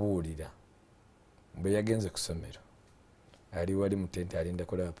bamubuulira mbe yagenze ku somero ali wali mutente alinda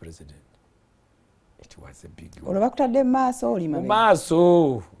kola president. It was a big one. Olaba kutadde maaso oli mame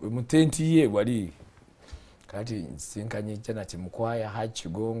maaso mutenti ye wali kati nsinkanye Janati Mukwaya Haji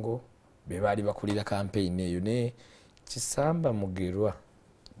Gongo be bali bakulira campaign eyo ne Kisamba Mugerwa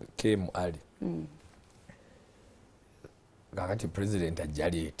came ali kakati president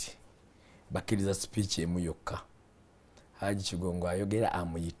ajali eti bakiriza speech emu yokka Haji Kigongo ayogera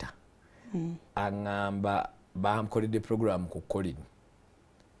amuyita angamba bamkolede program ku kolini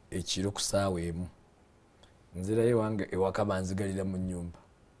ekiro kusaawa emu nzira ye wange ewaka banzigalira mu nyumba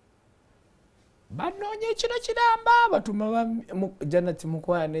banonye ekiro kiramba batuma Janati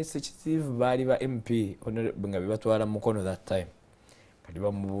Mukwaya ne Sekizivu bali ba MP nga bebatwala mukono that time kati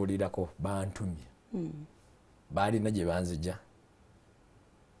bamubuulirako bantumye bali naje banzija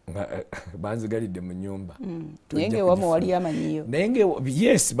banzigalidde mu nyumba nenge wamo wali amanyiyo nenge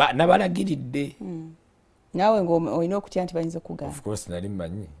yes nabalagiridde nawe ngo oyina okutya nti bayinza kugamba of course nali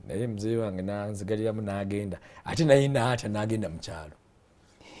manyi naye mzee wange nanzigaliramu nagenda ate naye naata nagenda mu kyalo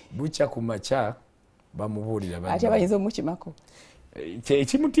bucha ku macha bamubuulira ate bayinza omukimako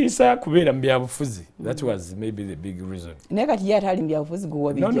ekimutiisa kubeera mu byabufuzi. That was maybe the big reason. naye kati ye atali mu byabufuzi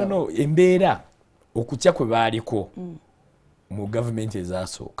guwa bijja. No, embeera okutya kwe baaliko mu gavumenti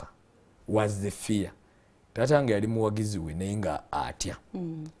ezasooka was the fear. Taata nga yali muwagizi we naye nga atya.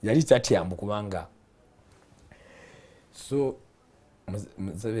 Yali tatyamu kubanga so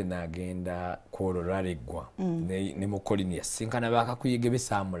Museveni agenda kwololalegwa ne mu kolini yasinkana bakakuyege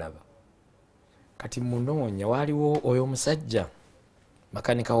besaamulaba. Kati munoonya waaliwo oyo omusajja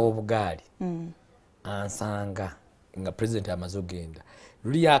makanika w'obugaali ansanga nga president amaze ogenda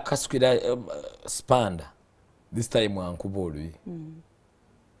luli yakasukira spanda this time ankuba oluyi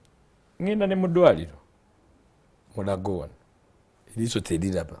ngenda ne mu ddwaliro mulagona eriiso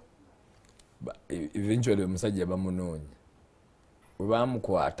teriraba eventually omusajja bamunoonya bwe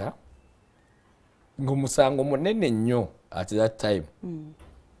bamukwata ng'omusango munene nnyo at that time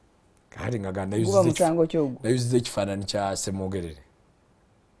kati nga nayuziza ekifaananyi kya Ssemwogerere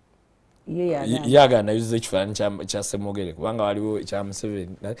yaga nayuziza ekifaananyi kya Ssemwogerere kubanga waliwo ekya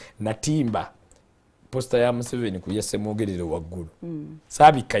Museveni natimba posta ya Museveni ku ya Ssemwogerere waggulu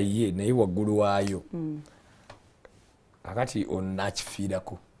saabika ye naye waggulu waayo kakati ono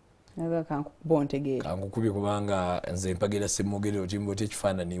nakifiirako kankukubye kubanga nze mpagira Ssemwogerere otimba oti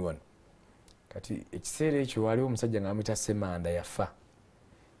ekifaananyi wano kati ekiseera ekyo waliwo omusajja ng'amuyita Ssemanda yafa.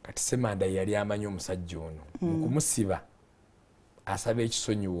 Kati Ssemanda yali amanyi omusajja ono mukumusiba asaba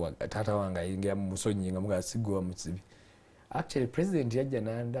ekisonyiwa taata wange ayingira mu musonyi nga muga sigwa mu kibi. Actually president yajja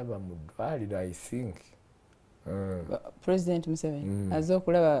n'andaba mu ddwaliro I think President Museveni azze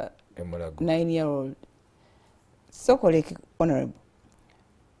okulaba 9-year-old. Sokoleke honorable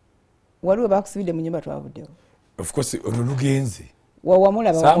waliwo bakusibidde mu nyumba twavuddewo. Of course ono lugenze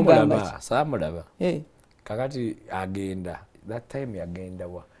wamulaba wakugamba saamulaba kakati agenda that time yagenda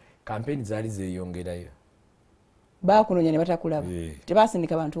wa campaign zaali zeeyongerayo bakunoonya ne batakulaba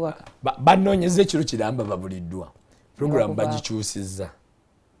tebasindika bantu waka banoonyeza ekiro kiramba babuliddwa program bagikyusizza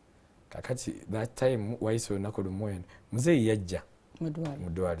kakati that time wayise olunaku lumwena muzeeyi yajja mu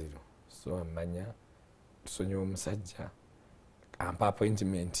ddwaliro so amanya tusonyiwa omusajja ampa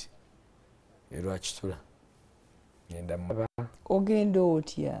appointment erwakitula ngenda ogenda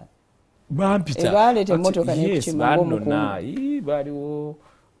otya bampita ebaleeta emmotoka nekukimanga baaliwo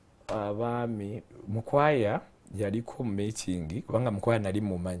abaami mukwaya yaliko mu meeting kubanga mukwaya nali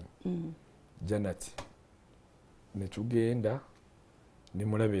mumanyi Janet netugenda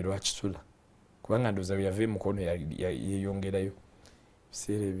nemulaba erwakitula kubanga ndooza bwe yava emukono yeeyongerayo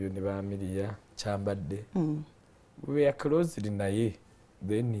biseera ebyo ne baamiriya kyambadde we are closed naye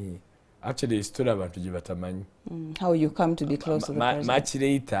then actually isitula abantu gye batamanyi how you come to be close to the president much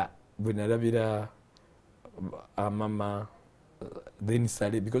later bwe nalabira amama then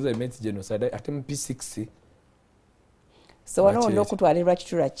sale because I met genocide ate mu P6 so wano ndo kutwalirwa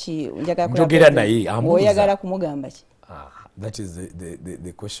kitula ki njogera naye oyagala kumugamba ki that is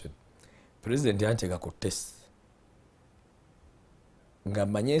the question. President yanteka ku test nga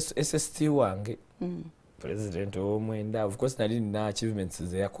manye SST wange president omwenda of course nali na achievements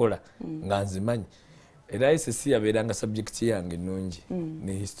ze yakola nga nzimanyi era SSC yabeeranga subject yange nungi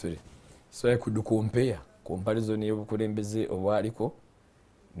ne history so I could compare comparison y'obukulembeze obwaliko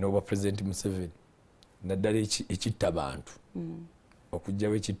n'obwa president Museveni naddala ekitta abantu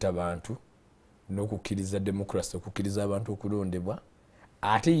okujjawo ekitta abantu n'okukkiriza democracy okukkiriza abantu okulondebwa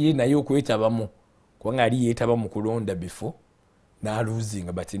ate ye naye okwetabamu kubanga ali yeetaba mu kulonda before na losing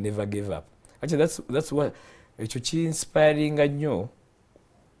but he never gave up. Actually that's what ekyo ki-inspiring nnyo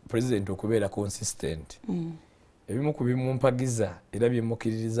president okubeera consistent ebimu ku bimumpagiza era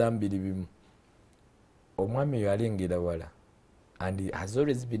byemukkiririza mbiri bimu omwami oyo alengera wala and he has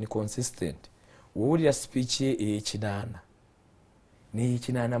always been consistent. Wowulira speech ye ey'ekinaana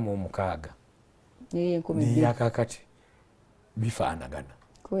n'ey'ekinaana mu omukaaga n'eyakakati bifaanagana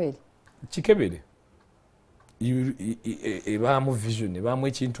kikebere ebaamu vision ebaamu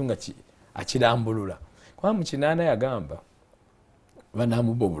ekintu nga akirambulula kuba mu kinaana yagamba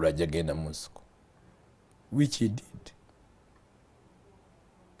banaamuba obulwajja agenda mu nsiko which he did.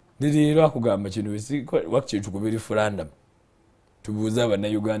 Neleero akugamba kino wakati tukuba referendum tubuuza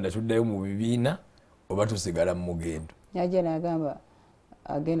abannayuganda tuddayo mu bibiina oba tusigala mu mugendo. Yajja n'agamba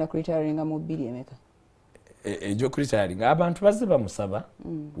agenda kuritaringa mu 2 emeka ejo kuritaringa abantu bazze bamusaba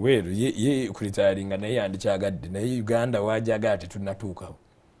weeru ye kuritaringa naye yandikyagadde naye Uganda wajaga ati tunatuukawo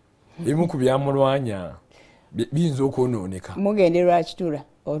ebimu ku byamulwanya biyinza okwonooneka. Mugenderwa kitula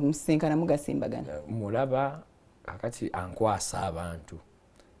omusinkana mugasimbagana mulaba akati ankwasa abantu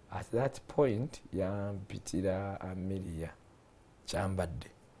at that point yampitira Amelia kyambadde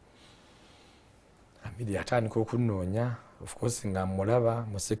Amiri atandika okunoonya, of course nga mulaba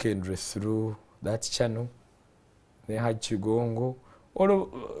mu secondary through that channel ne Hakigongo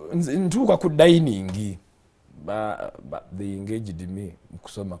ntuuka ku dining they engaged me mu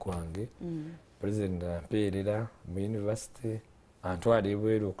kusoma kwange. President ampeerera mu university antwala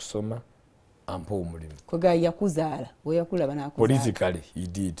ebweru okusoma ampa omulimu. Kwega yakuzaala bwe yakulaba n'akuzaala. Politically he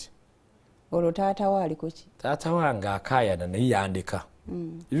did. Olwo taata we aliko ki? Taata wange akaayana naye yandeka.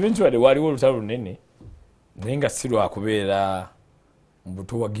 Eventually waliwo olutalo lunene naye nga si lwakubeera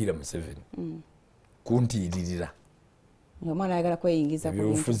mbutowagira Museveni kuntiiririra. Omwana ayagala kweyingiza ku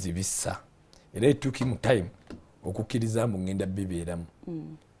ebyobufuzi bissa era etuuki mu time okukkiriza mbu ngenda bibeeramu.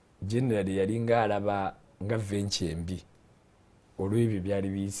 Generally yalinga alaba nga venture embi olw'ebyo byali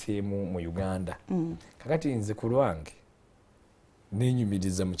biyiseemu mu Uganda. Kakati nze ku lwange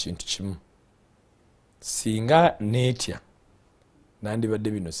nenyumiriza mu kintu kimu, singa neetya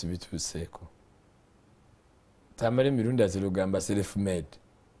nandibadde bino sibituuseeko. Tamala emirundi azirogamba self made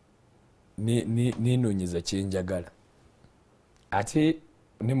nenoonyeza kyenjagala ate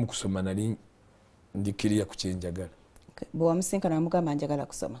ne mu kusoma nali ndikiriya ku kyenjagala. Bwe wamusinkana amugamba njagala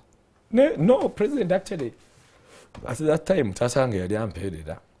kusoma? No, president actually at that time taata wange yali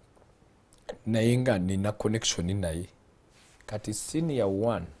ampeerera naye nga nina connection naye kati senior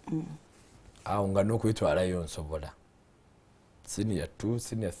 1 awo nga n'okwetwalayo nsobola, senior 2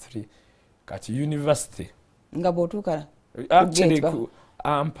 senior 3 kati university nga bw'otuuka actually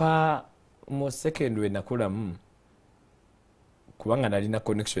ampa mu secondary nakulamu kubanga nalina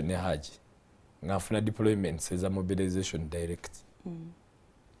connection ne Haji nga nfuna deployments eza mobilization direct.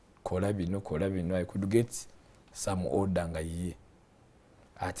 Kola bino I could get some order nga ye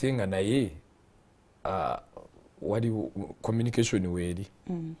ate nga naye wali communication weeri.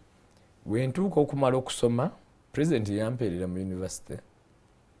 Wentuuka okumala okusoma president yampeerera mu university.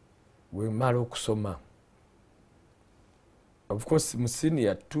 Wemala okusoma of course mu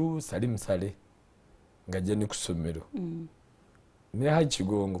senior 2 sali musale ngajja ne ku ssomero ne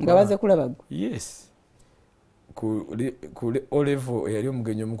Hakigongo nga baze kulaba gwe. Yes, ku O level yali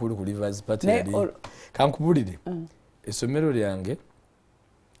omugenyi omukulu ku Rivers Party yali kankubulire essomero lyange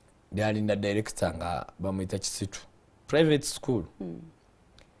lyalina director nga bamuyita Kisitu private school.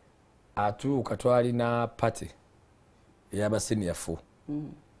 Atuuka twalina party ey'aba senior 4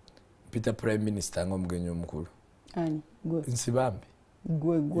 Peter Prime Minister nga omugenyi omukulu Nsibambi.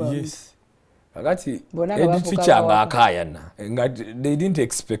 Yes. Kakati teacher nga akaayana nga they didn't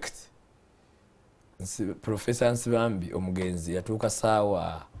expect. Professor Nsibambi omugenzi yatuuka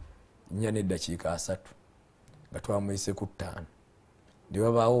saawa 4:3 nga twamuyise ku 5. Ndi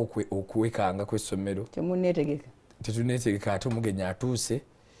wabaawo okuwekanga kw'essomero. Tetuneetegeka ate omugenyi atuuse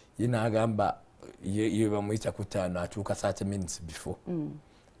ye n'agamba ye bamuyita ku 5 atuuka 30 minutes before.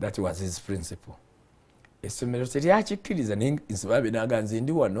 That was his principle. Essomero teryakikkiriza naye Nsibambi n'aganze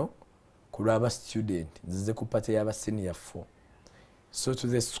ndi wano ku lw'aba student nzize ku pate y'aba senior 4. So to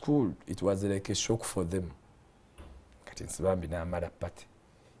the school it was like a shock for them. Kati Nsibambi n'amala pate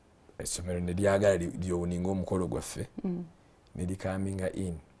essomero ne lyagala lyowuninga omukolo gwaffe ne likaminga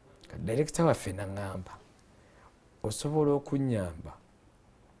in. Kati director waffe n'aŋŋamba osobola okunnyamba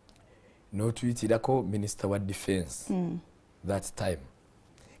n'otuyitirako Minister wa Defense that time.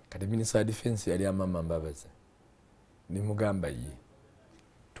 Kati Minister wa Defense yali Amama Mbabazi. Nimugamba ye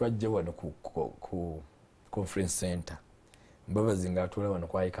twajja wano ku conference center Mbabazi nga atula wano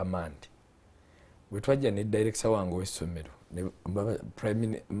kwa high command. Bwe twajja ne director wange w'essomero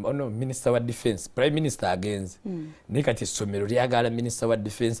Minister wa Defense Prime Minister agenze naye kati essomero lyagala Minister wa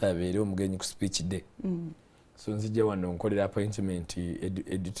Defense abeere omugenyi ku speech day. So nzija wano nkolera appointment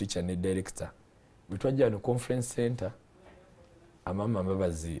edu teacher ne director. Bwe twajja wano conference center Amama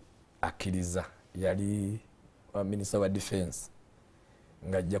Mbabazi akkiriza yali Minister wa Defense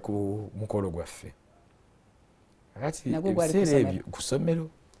ngajja ku mukolo gwaffe. Kati ebiseera ebyo ku ssomero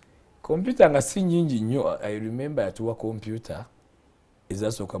kompyuta nga si nnyingi nnyo. I remember yatuwa kompyuta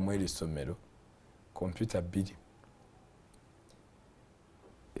ezasooka mu eri ssomero kompyuta 2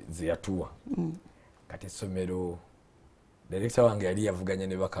 zeyatuwa. Kati essomero director wange yali yavuganya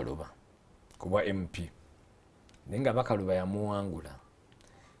ne Bakaloba kuba MP naye nga Bakaloba yamuwangula.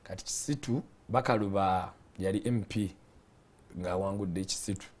 Kati Kisitu Bakaloba yali MP nga awangudde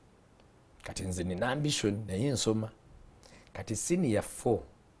Kisitu. Kati nze nina ambition naye nsoma. Kati senior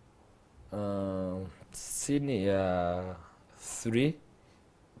 4 senior 3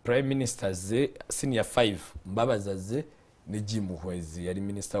 Prime Minister ze senior 5 Mbabazi ze ne Muhwezi yali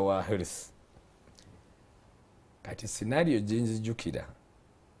Minister wa Health. Kati scenario gyenjijukira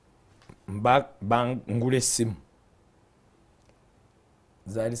bangula essimu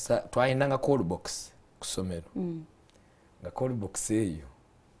zaali twayinanga call box ku ssomero nga call box eyo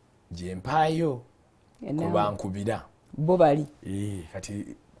gye mpaayo kubankubira bo bali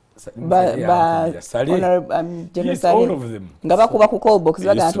kati nga bakuba ku call box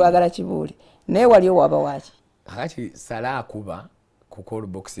bagana twagala Kibuule naye wali owaba waki kati sala akuba ku call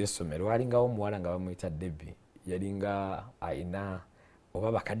box y'essomero walingawo omuwala nga bamuyita Debbie yalinga ayina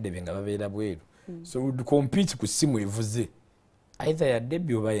oba bakadde be nga babeera bweru so would compete ku simu evuze either ya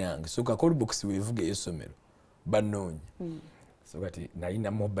Debbie oba yange so ka call box wevuge y'essomero banoonya so kati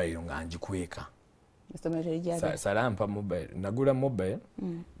nalina mobile nga njikweka salampa mobile nagula mobile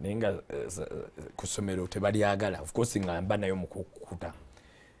naye nga ku ssomero tebalyagala of course nga mba nayo mukukuta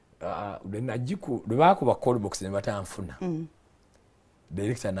lwe baakuba call box ne batanfuna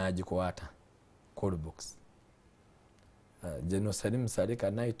director n'agikwata call box General Salim Sale,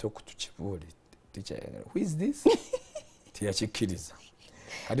 can I talk to Kibuule? Teacher, who is this? Tiyakikkiriza.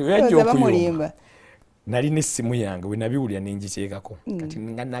 Kati wejja nali n'essimu yange we nabiwulira ne ngiteekako kati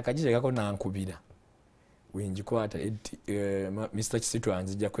nga nakagiteekako nankubira we ngikwata Mr. Kisitu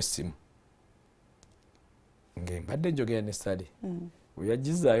anzijjako essimu ngembadde njogera ne Sale we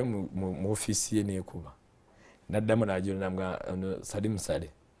yagizaayo mu ofiisi ye neekuba n'addamu n'agiro namga Salim Sale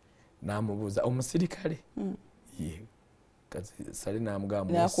n'amubuuza omusirikale ye kati Sale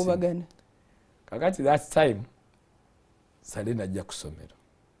n'amugamba nakubagana kakati that time Sale najja ku ssomero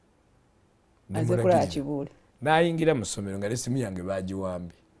azekula Kibuule nayingira mu ssomero nga n'essimu yange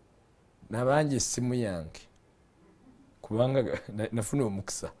bagiwambye nabanje essimu yange kubanga nafuna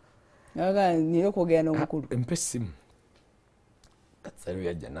omukisa niyo kwogera n'omukulu empa essimu Sale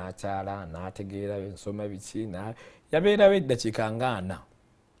yajja n'akyala n'ategeera ensoma biki yabeerawo eddakiika nga 4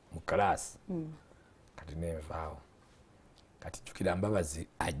 mu kalaasi kati nenvaawo kati jjukira Mbabazi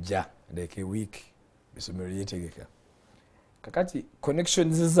ajja like a week essomero lyetegeka kakati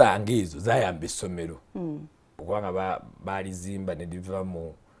connections zange ezo zayamba essomero okubanga balizimba ne liva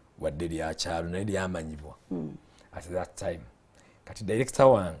mu wadde lyakyalo naye lyamanyibwa at that time kati director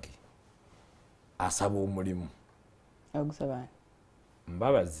wange asaba omulimu agusaba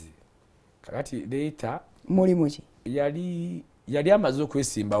Mbabazi kakati later mulimu ki yali amaze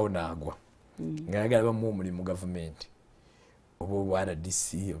okwesimbawo n'agwa nga yagala bamu omulimu gavumenti oba obwa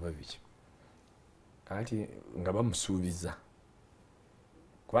RDC oba biki kati nga bamusuubiza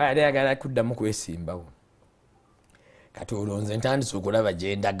kuba yali ayagala kuddamu kwesimbawo kati olonze ntandise okulaba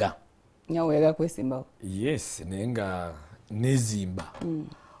gye ndaga nyawe yagala kwesimbawo yes naye nga nezimba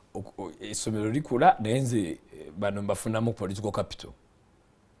essomero likula naye nze bano mbafunamu political capital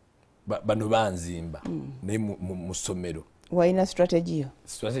bano banzimba naye mu ssomero walina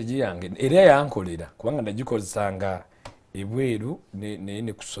strategy yange era yankolera kubanga nagikozesanga ebweru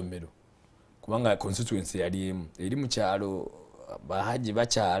ne ku ssomero kubanga constituency yali emu eri mu kyalo bahaji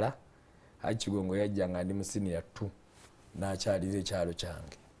bakyala Haji Kigongo yajja nga ndi mu senior 2 n'akyalira ekyalo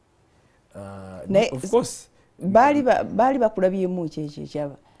kyange of course bali bakulabyemu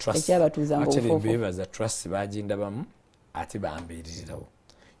ekyabatuuzanga obufoofo bebaza trust bagindabamu ate bambeererawo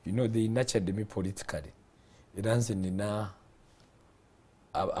you know they nurtured me politically era nze nina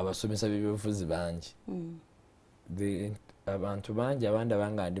abasomesa b'ebyobufuzi bangi abantu bangi abandi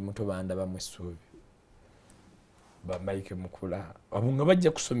abanga ndi muto bandabamu essuubi Mike Mukula abunga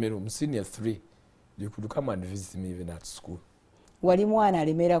bajja kusomera mu senior 3 you could come and visit me even at school wali mwana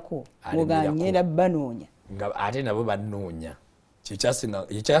alemerako muganyera banoonya nga ate nabo banoonya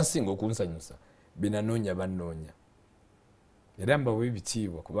kyekyasinga okunsanyusa binanoonya banoonya era mbawe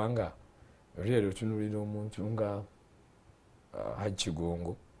ebitiibwa kubanga leero otunulira omuntu nga Haji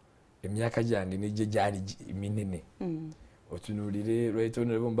Kigongo emyaka gyange nejje gyali minene otunulire Right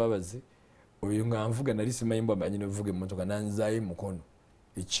Honorable Mbabazi oyo nga nvuga nali simanyi amanyi novuga emmotoka nanzaayo mukono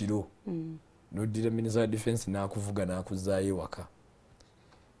ekiro noddira Minister of Defense n'akuvuga n'akuzaayo waka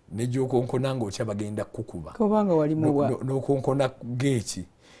nejjokonkona nga otya bagenda kukuba kubanga wali muwa n'okonkona geeki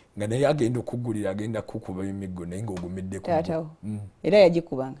nga naye agenda okugulira agenda kukuba emiggo naye ng'ogumidde ku era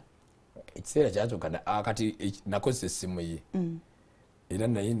yagikubanga ekiseera kyatuuka kati nakozesa essimu ye era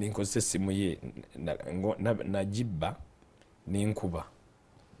naye nenkozesa essimu ye nagibba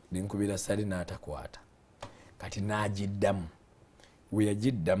nenkubira Sale n'atakwata kati n'agiddamu we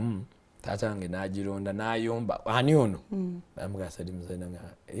yagiddamu taata wange n'agironda n'ayomba ani ono namugaa Sale muzananga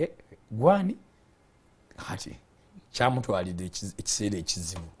gwani kati kyamutwalidde ekiseera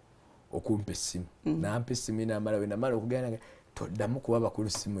ekizibu okumpa essimu nampa essimu n'amala we namala okugenda toddamu kuba bakulu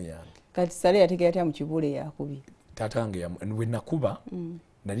ssimu yange kati Sale yategera atya mu Kibuule yakubi taata wange we nakuba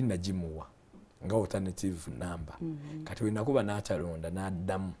nali nagimuwa nga alternative number kati we nakuba n'atalonda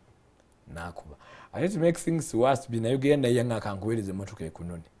n'addamu nakuba ate to make things worse bina yogenda yanga kankuwereze motoka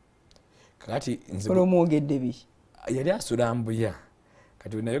ekunone kakati nze olomwogedde biki yali asulambuya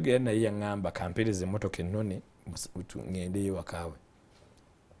kati nayogenda yangamba kampereze motoka enone ngendeyo wakawe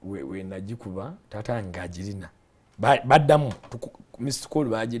we najikuba tata ngajirina baddamu Mr. Cole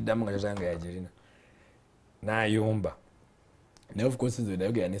bajiddamu nga tata ngajirina nayomba naye of course nze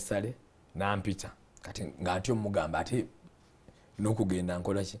nayogera ne sale nampita kati ngati omugamba ate nokugenda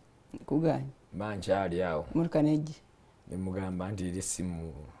nkola ki kuganya mankyali awo motoka neji nemugamba nti eri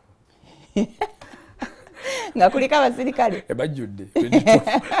simu nga kuliko abasirikale ebajjudde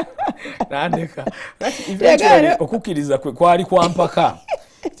nandeka okukkiriza kwe kwali kwampaka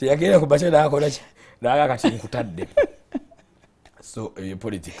teyagenda kubaca nakola ki naga kati nkutadde so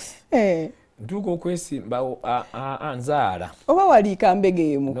politics ntuuka okwesimbawo nzaala oba waliika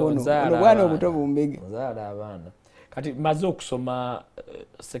mbege mukono olobwana obuto bumbege nzaala abaana kati maze okusoma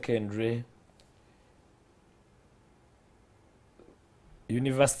secondary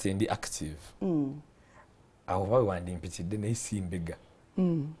university ndi active awo bawe wandimpitidde naye simbega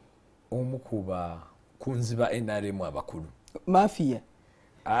omukuba kunziba NRM abakulu mafia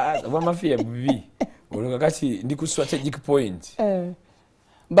oba mafia bubi olwo kakati ndi ku strategic point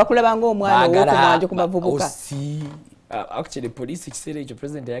bakulaba ng'omwana ow'okumwanjo ku bavubuka actually police ekiseera ekyo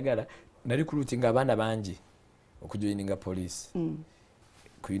president yagala nali kulutinga abaana bangi okujoininga police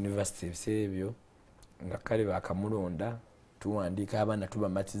ku university ebiseera ebyo nga kale bakamulonda tuwandiika abaana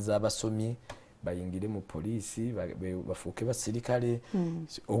tubamatiza abasomye bayingire mu polisi bafuuke basirikale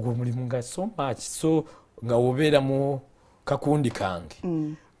ogwo mulimu nga so much so nga wobeera mu kakundi kange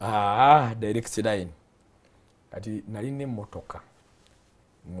direct line kati nali n'emmotoka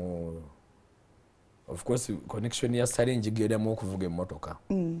mu of course connection ya sale njigeramu okuvuga emmotoka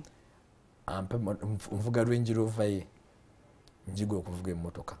ampe mvuga Range Rover ye njigo okuvuga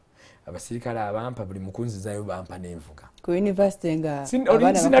emmotoka abasirikale abampa buli mukunzi zayo bampa n'envuga ku university nga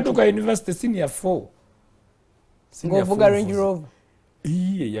sinatuka university senior 4 ngovuga Range Rover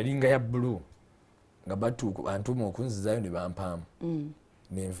iye yalinga ya blue nga batuku antuma okunzi zayo ne bampamu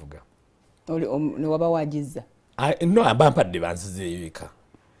n'envuga ne waba wagiza no abampadde banzizeeyo eka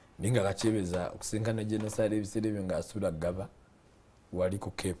ninga kachebeza okusinkana genocide ebiseera ebyo nga asula gaba wali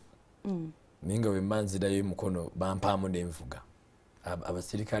ku Cape ninga we manzirayo mukono bampamu n'envuga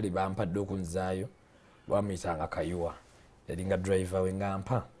abasirikali bampadde okunzaayo bamuyitanga Kayuwa yalinga driver we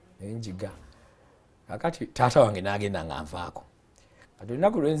ngampa enjiga akati taata wange n'agenda nga nvaako kati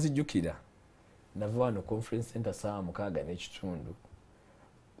olunaku lwenzijjukira nava wano conference center saa 6:30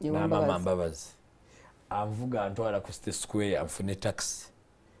 n'amama Mbabazi anvuga antwala ku State Square anfune taxi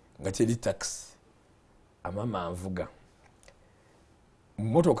nga teri taxi amama anvuga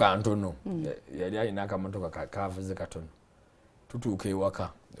motoka ntono yali alina akamotoka kavuze katono tutuuka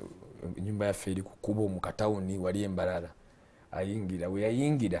ewaka nyumba yaffe eri ku kkubo mu katawuni wali Embalala ayingira we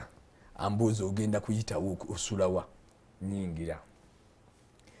yayingira ambuuza ogenda kuyitawo osulawa nyingira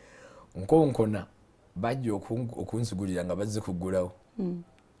nkonkona bajja okunsigulira nga bazze kuggulawo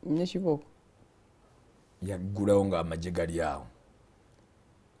nekiboko yaggulawo nga amagye gali awo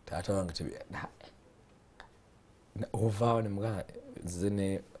taata wange ovaawo nemugaa nze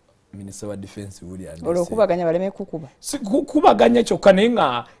ne Minisita wa Defense olwokubaganya baleme kukuba kubaganya kyokka naye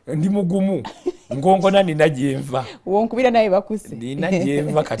nga ndi mugumu nkona nina gyenva wonkubira naye bakuse nina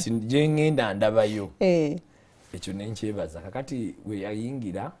gyenva kati gyengenda ndabayo ekyo nenkyebaza kakati we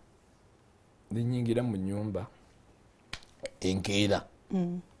yayingira nenyingira mu nyumba enkeera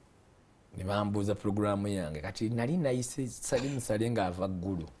ne bambuuza programu yange kati nali nayise sale nga ava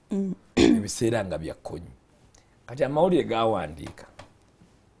ggulu ebiseera nga byakkonyi kati amawulire gawandiika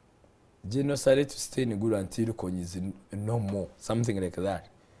genocide to stay in good until Konyi is no more, something like that.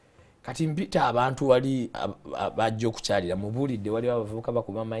 Kati mpita abantu wali bajja okukyalira mubulidde wali abavubuka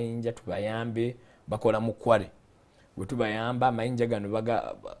bakuba mayinja tubayambe bakola mu Kwale bwe tubayamba amayinja gano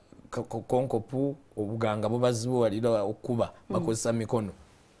baga konkopu obuganga bubazibu walira okuba bakozesa mikono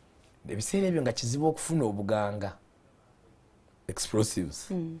ebiseera ebyo nga kizibu okufuna obuganga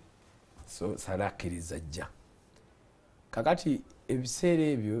explosives so sarakiriza jja kakati ebiseera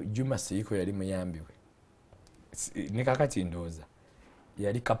ebyo Juma Seiko yali muyambiwe ne kakati ndooza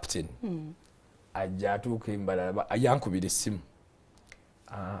yali captain ajja atuuka Embalala yankubira essimu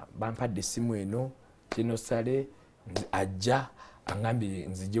bampadde essimu eno kino sale ajja angambye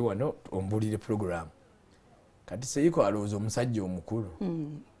nzije wano ombulire program kati Seiko alowooza omusajja omukulu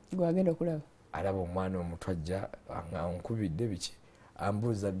gwagenda okulaba alaba omwana omuto ajja ankubidde biki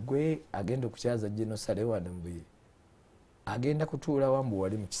ambuuza gwe agenda okukyaza genocide wano mbuye agenda kutuula wambu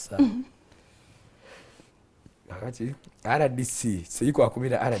wali mu kisaawe kakati RDC Seiko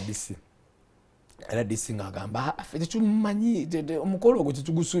akubira RDC RDC ngagamba affe tetumanyi omukolo ogwo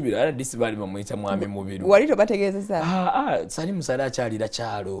tetugusubira RDC bali bamuyita mwami mubiru wali tobategeezeza sali musala akyalira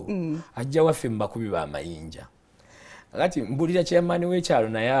kyalo ajja waffe mbakubi bamayinja kati mbulira chairman w'ekyalo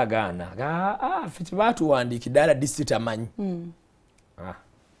naye agaana ffe tebatuwandiikidde RDC tamanyi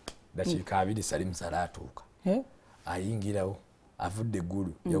dakiika abiri sali musala atuuka ayingirawo avudde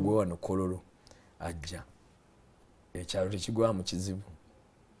eggulu yagwa wano kololo ajja ekyalo tekigwamu kizibu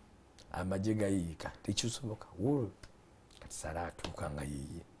amagye gayiika tekisoboka kati sala atuuka nga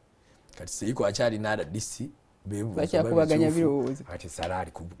yiye kati seiko akyalina RDC bakyakubaganya birowoozo kati sala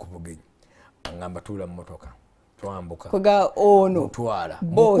ali ku bugenyi angamba tuula mu motoka twambuka kuga ono mutwala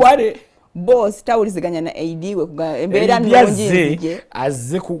mukwale boss tawuliziganya na AD we kuga embeera nnungi nzije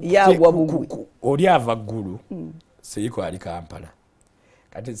azze yagwa bugwi oli ava ggulu seiko ali Kampala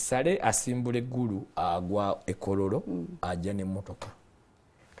kati sale asimbula eggulu agwa ekololo ajja n'emmotoka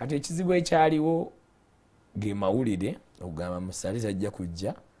kati ekizibu ekyaliwo ge mawulire okugamba musaliza ajja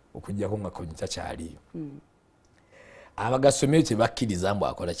kujja okujjako nga konyita kyaliyo abagasomero tebakkiriza mbu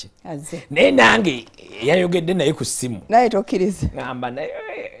akola ki naye nange yayogedde naye ku ssimu naye tokkiriza ngamba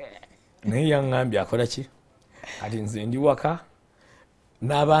naye yaŋŋambye akola ki ati nze ndi waka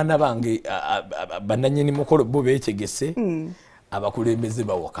n'abaana bange bannannyini mukolo bo beetegese abakulembeze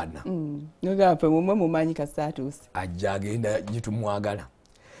bawakana nogampe mumwe mumanyi kasaatuuse ajja agenda gitumwagala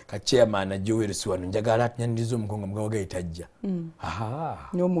kachairman ajjoweresi wano njagala atnyandiza omukongo mugawagaye tajja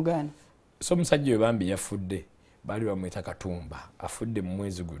n'omugana so omusajja we bambi yafudde baali bamweta Katumba afudde mu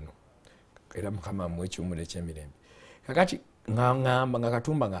mwezi guno era mukama amuwe ekiwumula ekyemirembe kakati ngamba nga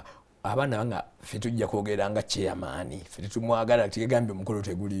Katumba nga abaana banga ffe tujja kwogera nga chairman ffe tetumwagala tegambye omukolo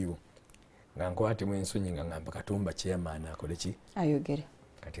teguliiwo nga nkwatemu ensonyi nga ngamba Katumba chairman akole ki ayogere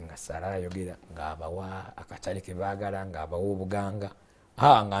kati nga Sara ayogera ng'abawa akatale ke baagala ng'abawa obuganga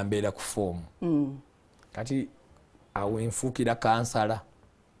nga mbeera ku foomu kati awo enfuukira kansala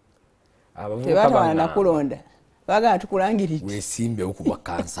tebatawala nakulonda baagala tukulangirire weesimbewo kuba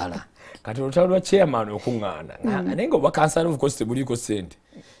kansala kati olutalo lwa chairman okuŋŋaana naye nga oba kansala of course tebuliiko sente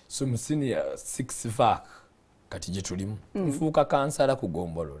so mu senior 6 vac kati gye tulimu nfuuka kansala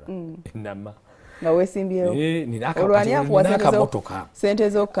kugombolola enama nga weesimbyewo olwani akamotoka sente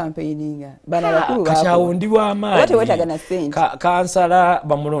z'okukampeininga bano abakulu kati awo ndi bw'amaanyi teweetaga na sente kansala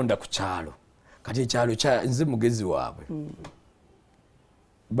bamulonda ku kyalo kati ekyalo nze mugezi waabwe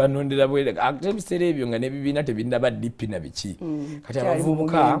banondera bwere ate ebiseera ebyo nga n'ebibiina tebirina ba DP na biki kati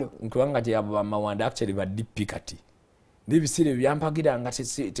abavubuka nkubanga ti abo bamawanda actually ba DP kati n'ebiseera ebyo byampagira nga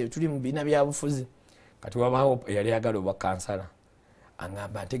tuli mu bibiina byabufuzi kati wabaawo yali agala oba kansala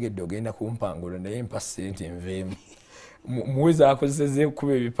angamba ntegedde ogenda kumpangula naye mpa ssente nveemu muwezi akozeseze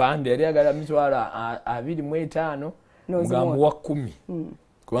kuba ebipande yali agala mitwalo 25 mugambo wa 10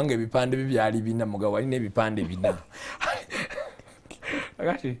 kubanga ebipande bibyali 4 mugawo alina ebipande 4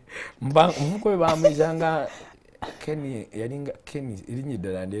 kati muvuko we bamwizanga Kenny yalinga Kenny erinnya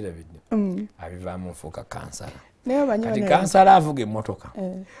eddala nderabidde abivaamu nfuuka kansala kati kansala avuga emmotoka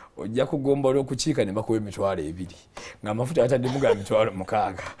ojja kugombola okukiika ne bakuwa emitwalo 2 ng'amafuta ataddemu ga mitwalo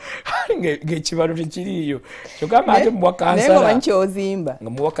 6 ng'ekibalo tekiriiyo kyokka ate muwa kansala nga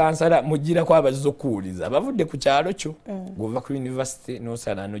muwa kansala mugirako abazze okuwuliza abavudde ku kyalo kyo ng'ova ku university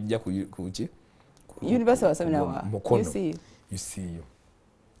n'osala n'ojja kuki university wasamina wa UCU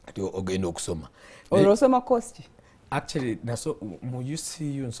kati ogenda okusoma olosoma cost actually mu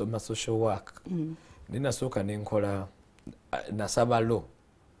UCU nsoma social work ninasooka nenkola nasaba lo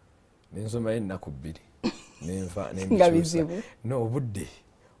nensoma ennaku 2 nenva nenbikyusa no obudde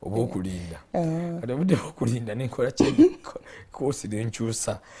obwokulinda kati obudde bwokulinda nenkola kosi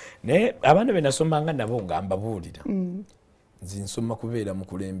nenkyusa naye abaana be nasomanga nabo nga mbabuulira nzi nsoma kubeera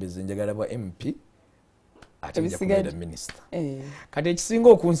mukulembeze njagala bwa MP ate nja kubeera minisita kati ekisinga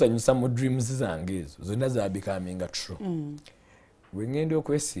okunsanyusa mu dreams zange ezo zonna za becoming true bwe ngenda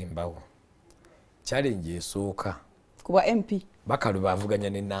okwesimbawo challenge esooka kuba MP bakalu bavuganya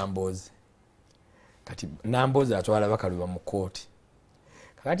ne Namboozi kati Namboozi atwala bakalu ba mu kooti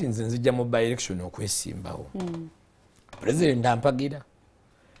kati nze nzija mu by election okwesimbawo president ampagira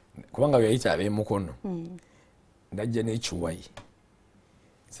kubanga yayita ab'emukono ndajja n'ekiwayi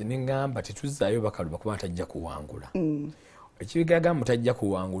siningamba tetuzaayo bakalu bakuba atajja kuwangula ekibigaga mutajja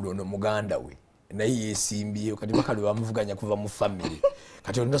kuwangula ono muganda we naye yeesimbyeyo kati bakalu bamuvuganya kuva mu family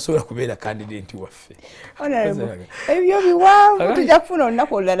kati onasobola kubeera candidate waffe ebyo biwanvu tujja kufuna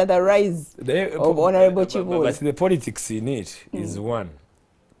olunaku olulala the rise of honorable Kibuule but the politics in it is one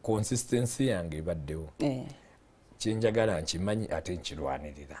consistency yange ebaddewo kyenjagala nkimanyi ate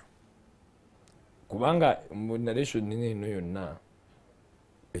nkirwanirira kubanga mu narration nino yonna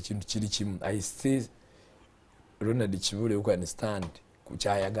ekintu kiri kimu. I still Ronald Kibuule you can stand ku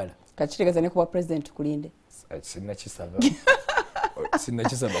kyayagala. Kachitegeeza ne kuba president kulinde. Sinakisaba.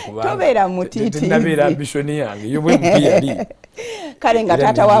 Sinakisaba kubanga. Tobeera mutiti. Nabeera ambition yange. Yobwe mpiyali. Kale nga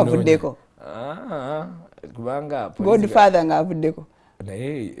taata waavuddeko. Kubanga Godfather ngaavuddeko.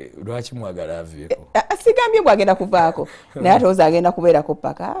 Naye lwaki mwagala aveeko? Asigambye gwagenda kuvaako. Naye atooza agenda kubeerako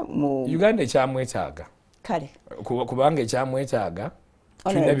paka mu Uganda ekyamwetaaga. Kale. Kubanga ekyamwetaaga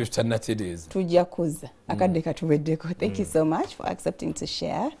tulina bye tutanatereeza. Tujja kuzza. Akadde katuweddeko. Thank you so much for accepting to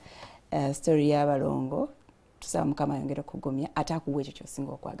share story y'abalongo. Tusaba Mukama yongere kugumya ate akuwa ekyo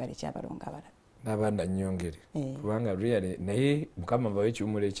ky'osinga okwagala eky'abalongo abalala. N'abanda nnyongere. Kubanga really naye Mukama bawe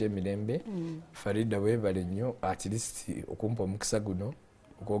ekiwumula eky'emirembe. Farida weebale nnyo at least okumpa omukisa guno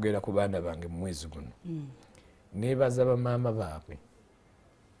okwogera ku baana bange mu mwezi guno. Neebaza bamaama baabwe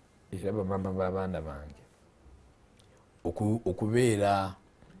era bamaama b'abaana bange okubeera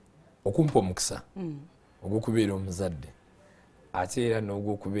okumpa omukisa ogw'okubeera omuzadde ate era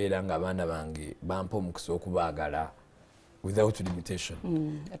n'ogw'okubeera ng'abaana bange bampa omukisa okubaagala without limitation.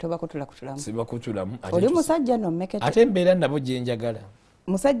 Tobakutulamu. Sibakutulamu. Oli musajja no mmeketa. Ate mbeera nabo gye njagala.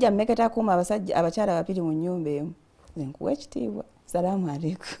 Musajja mmeketa akuuma abasajja abakyala babiri mu nnyumba emu. Nkuwa ekitiibwa. Salaamu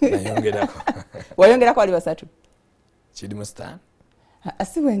alaikum. Nayongerako. Wayongerako ali basatu. Kiri mu staan.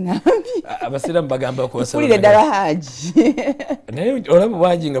 Asiwe ngambye. Abasiraamu bagamba kuwasaba. Fulire ddala Haji. Naye olaba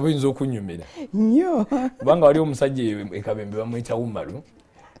bwaji nga buyinza okunyumira. Nnyo. Kubanga wali omusajja ekabembe bamuyita Umaru.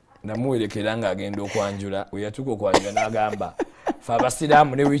 Namuwerekera ng'agenda okwanjula. We yatuuka okwanjula n'agamba fe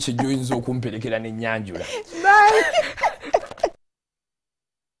abasiraamu ne wiiki gy'oyinza okumperekera n'ennyanjula.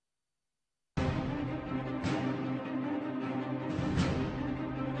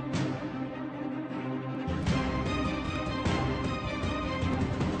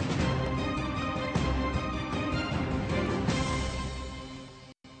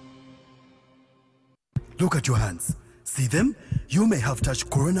 Look at your hands. See them? You may have touched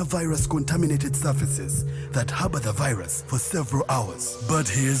coronavirus-contaminated surfaces that harbor the virus for several hours. But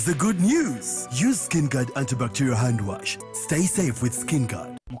here's the good news. Use SkinGuard antibacterial hand wash. Stay safe with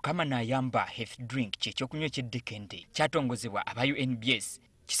SkinGuard. Mukama n'ayamba health drink ky'ekyokunywa eky'eddekende kyatongozebwa aba UNBS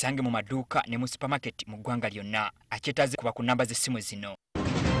kisange mu maduuka ne mu supermarket mu ggwanga lyonna. Akyetaaze kuba ku namba z'essimu zino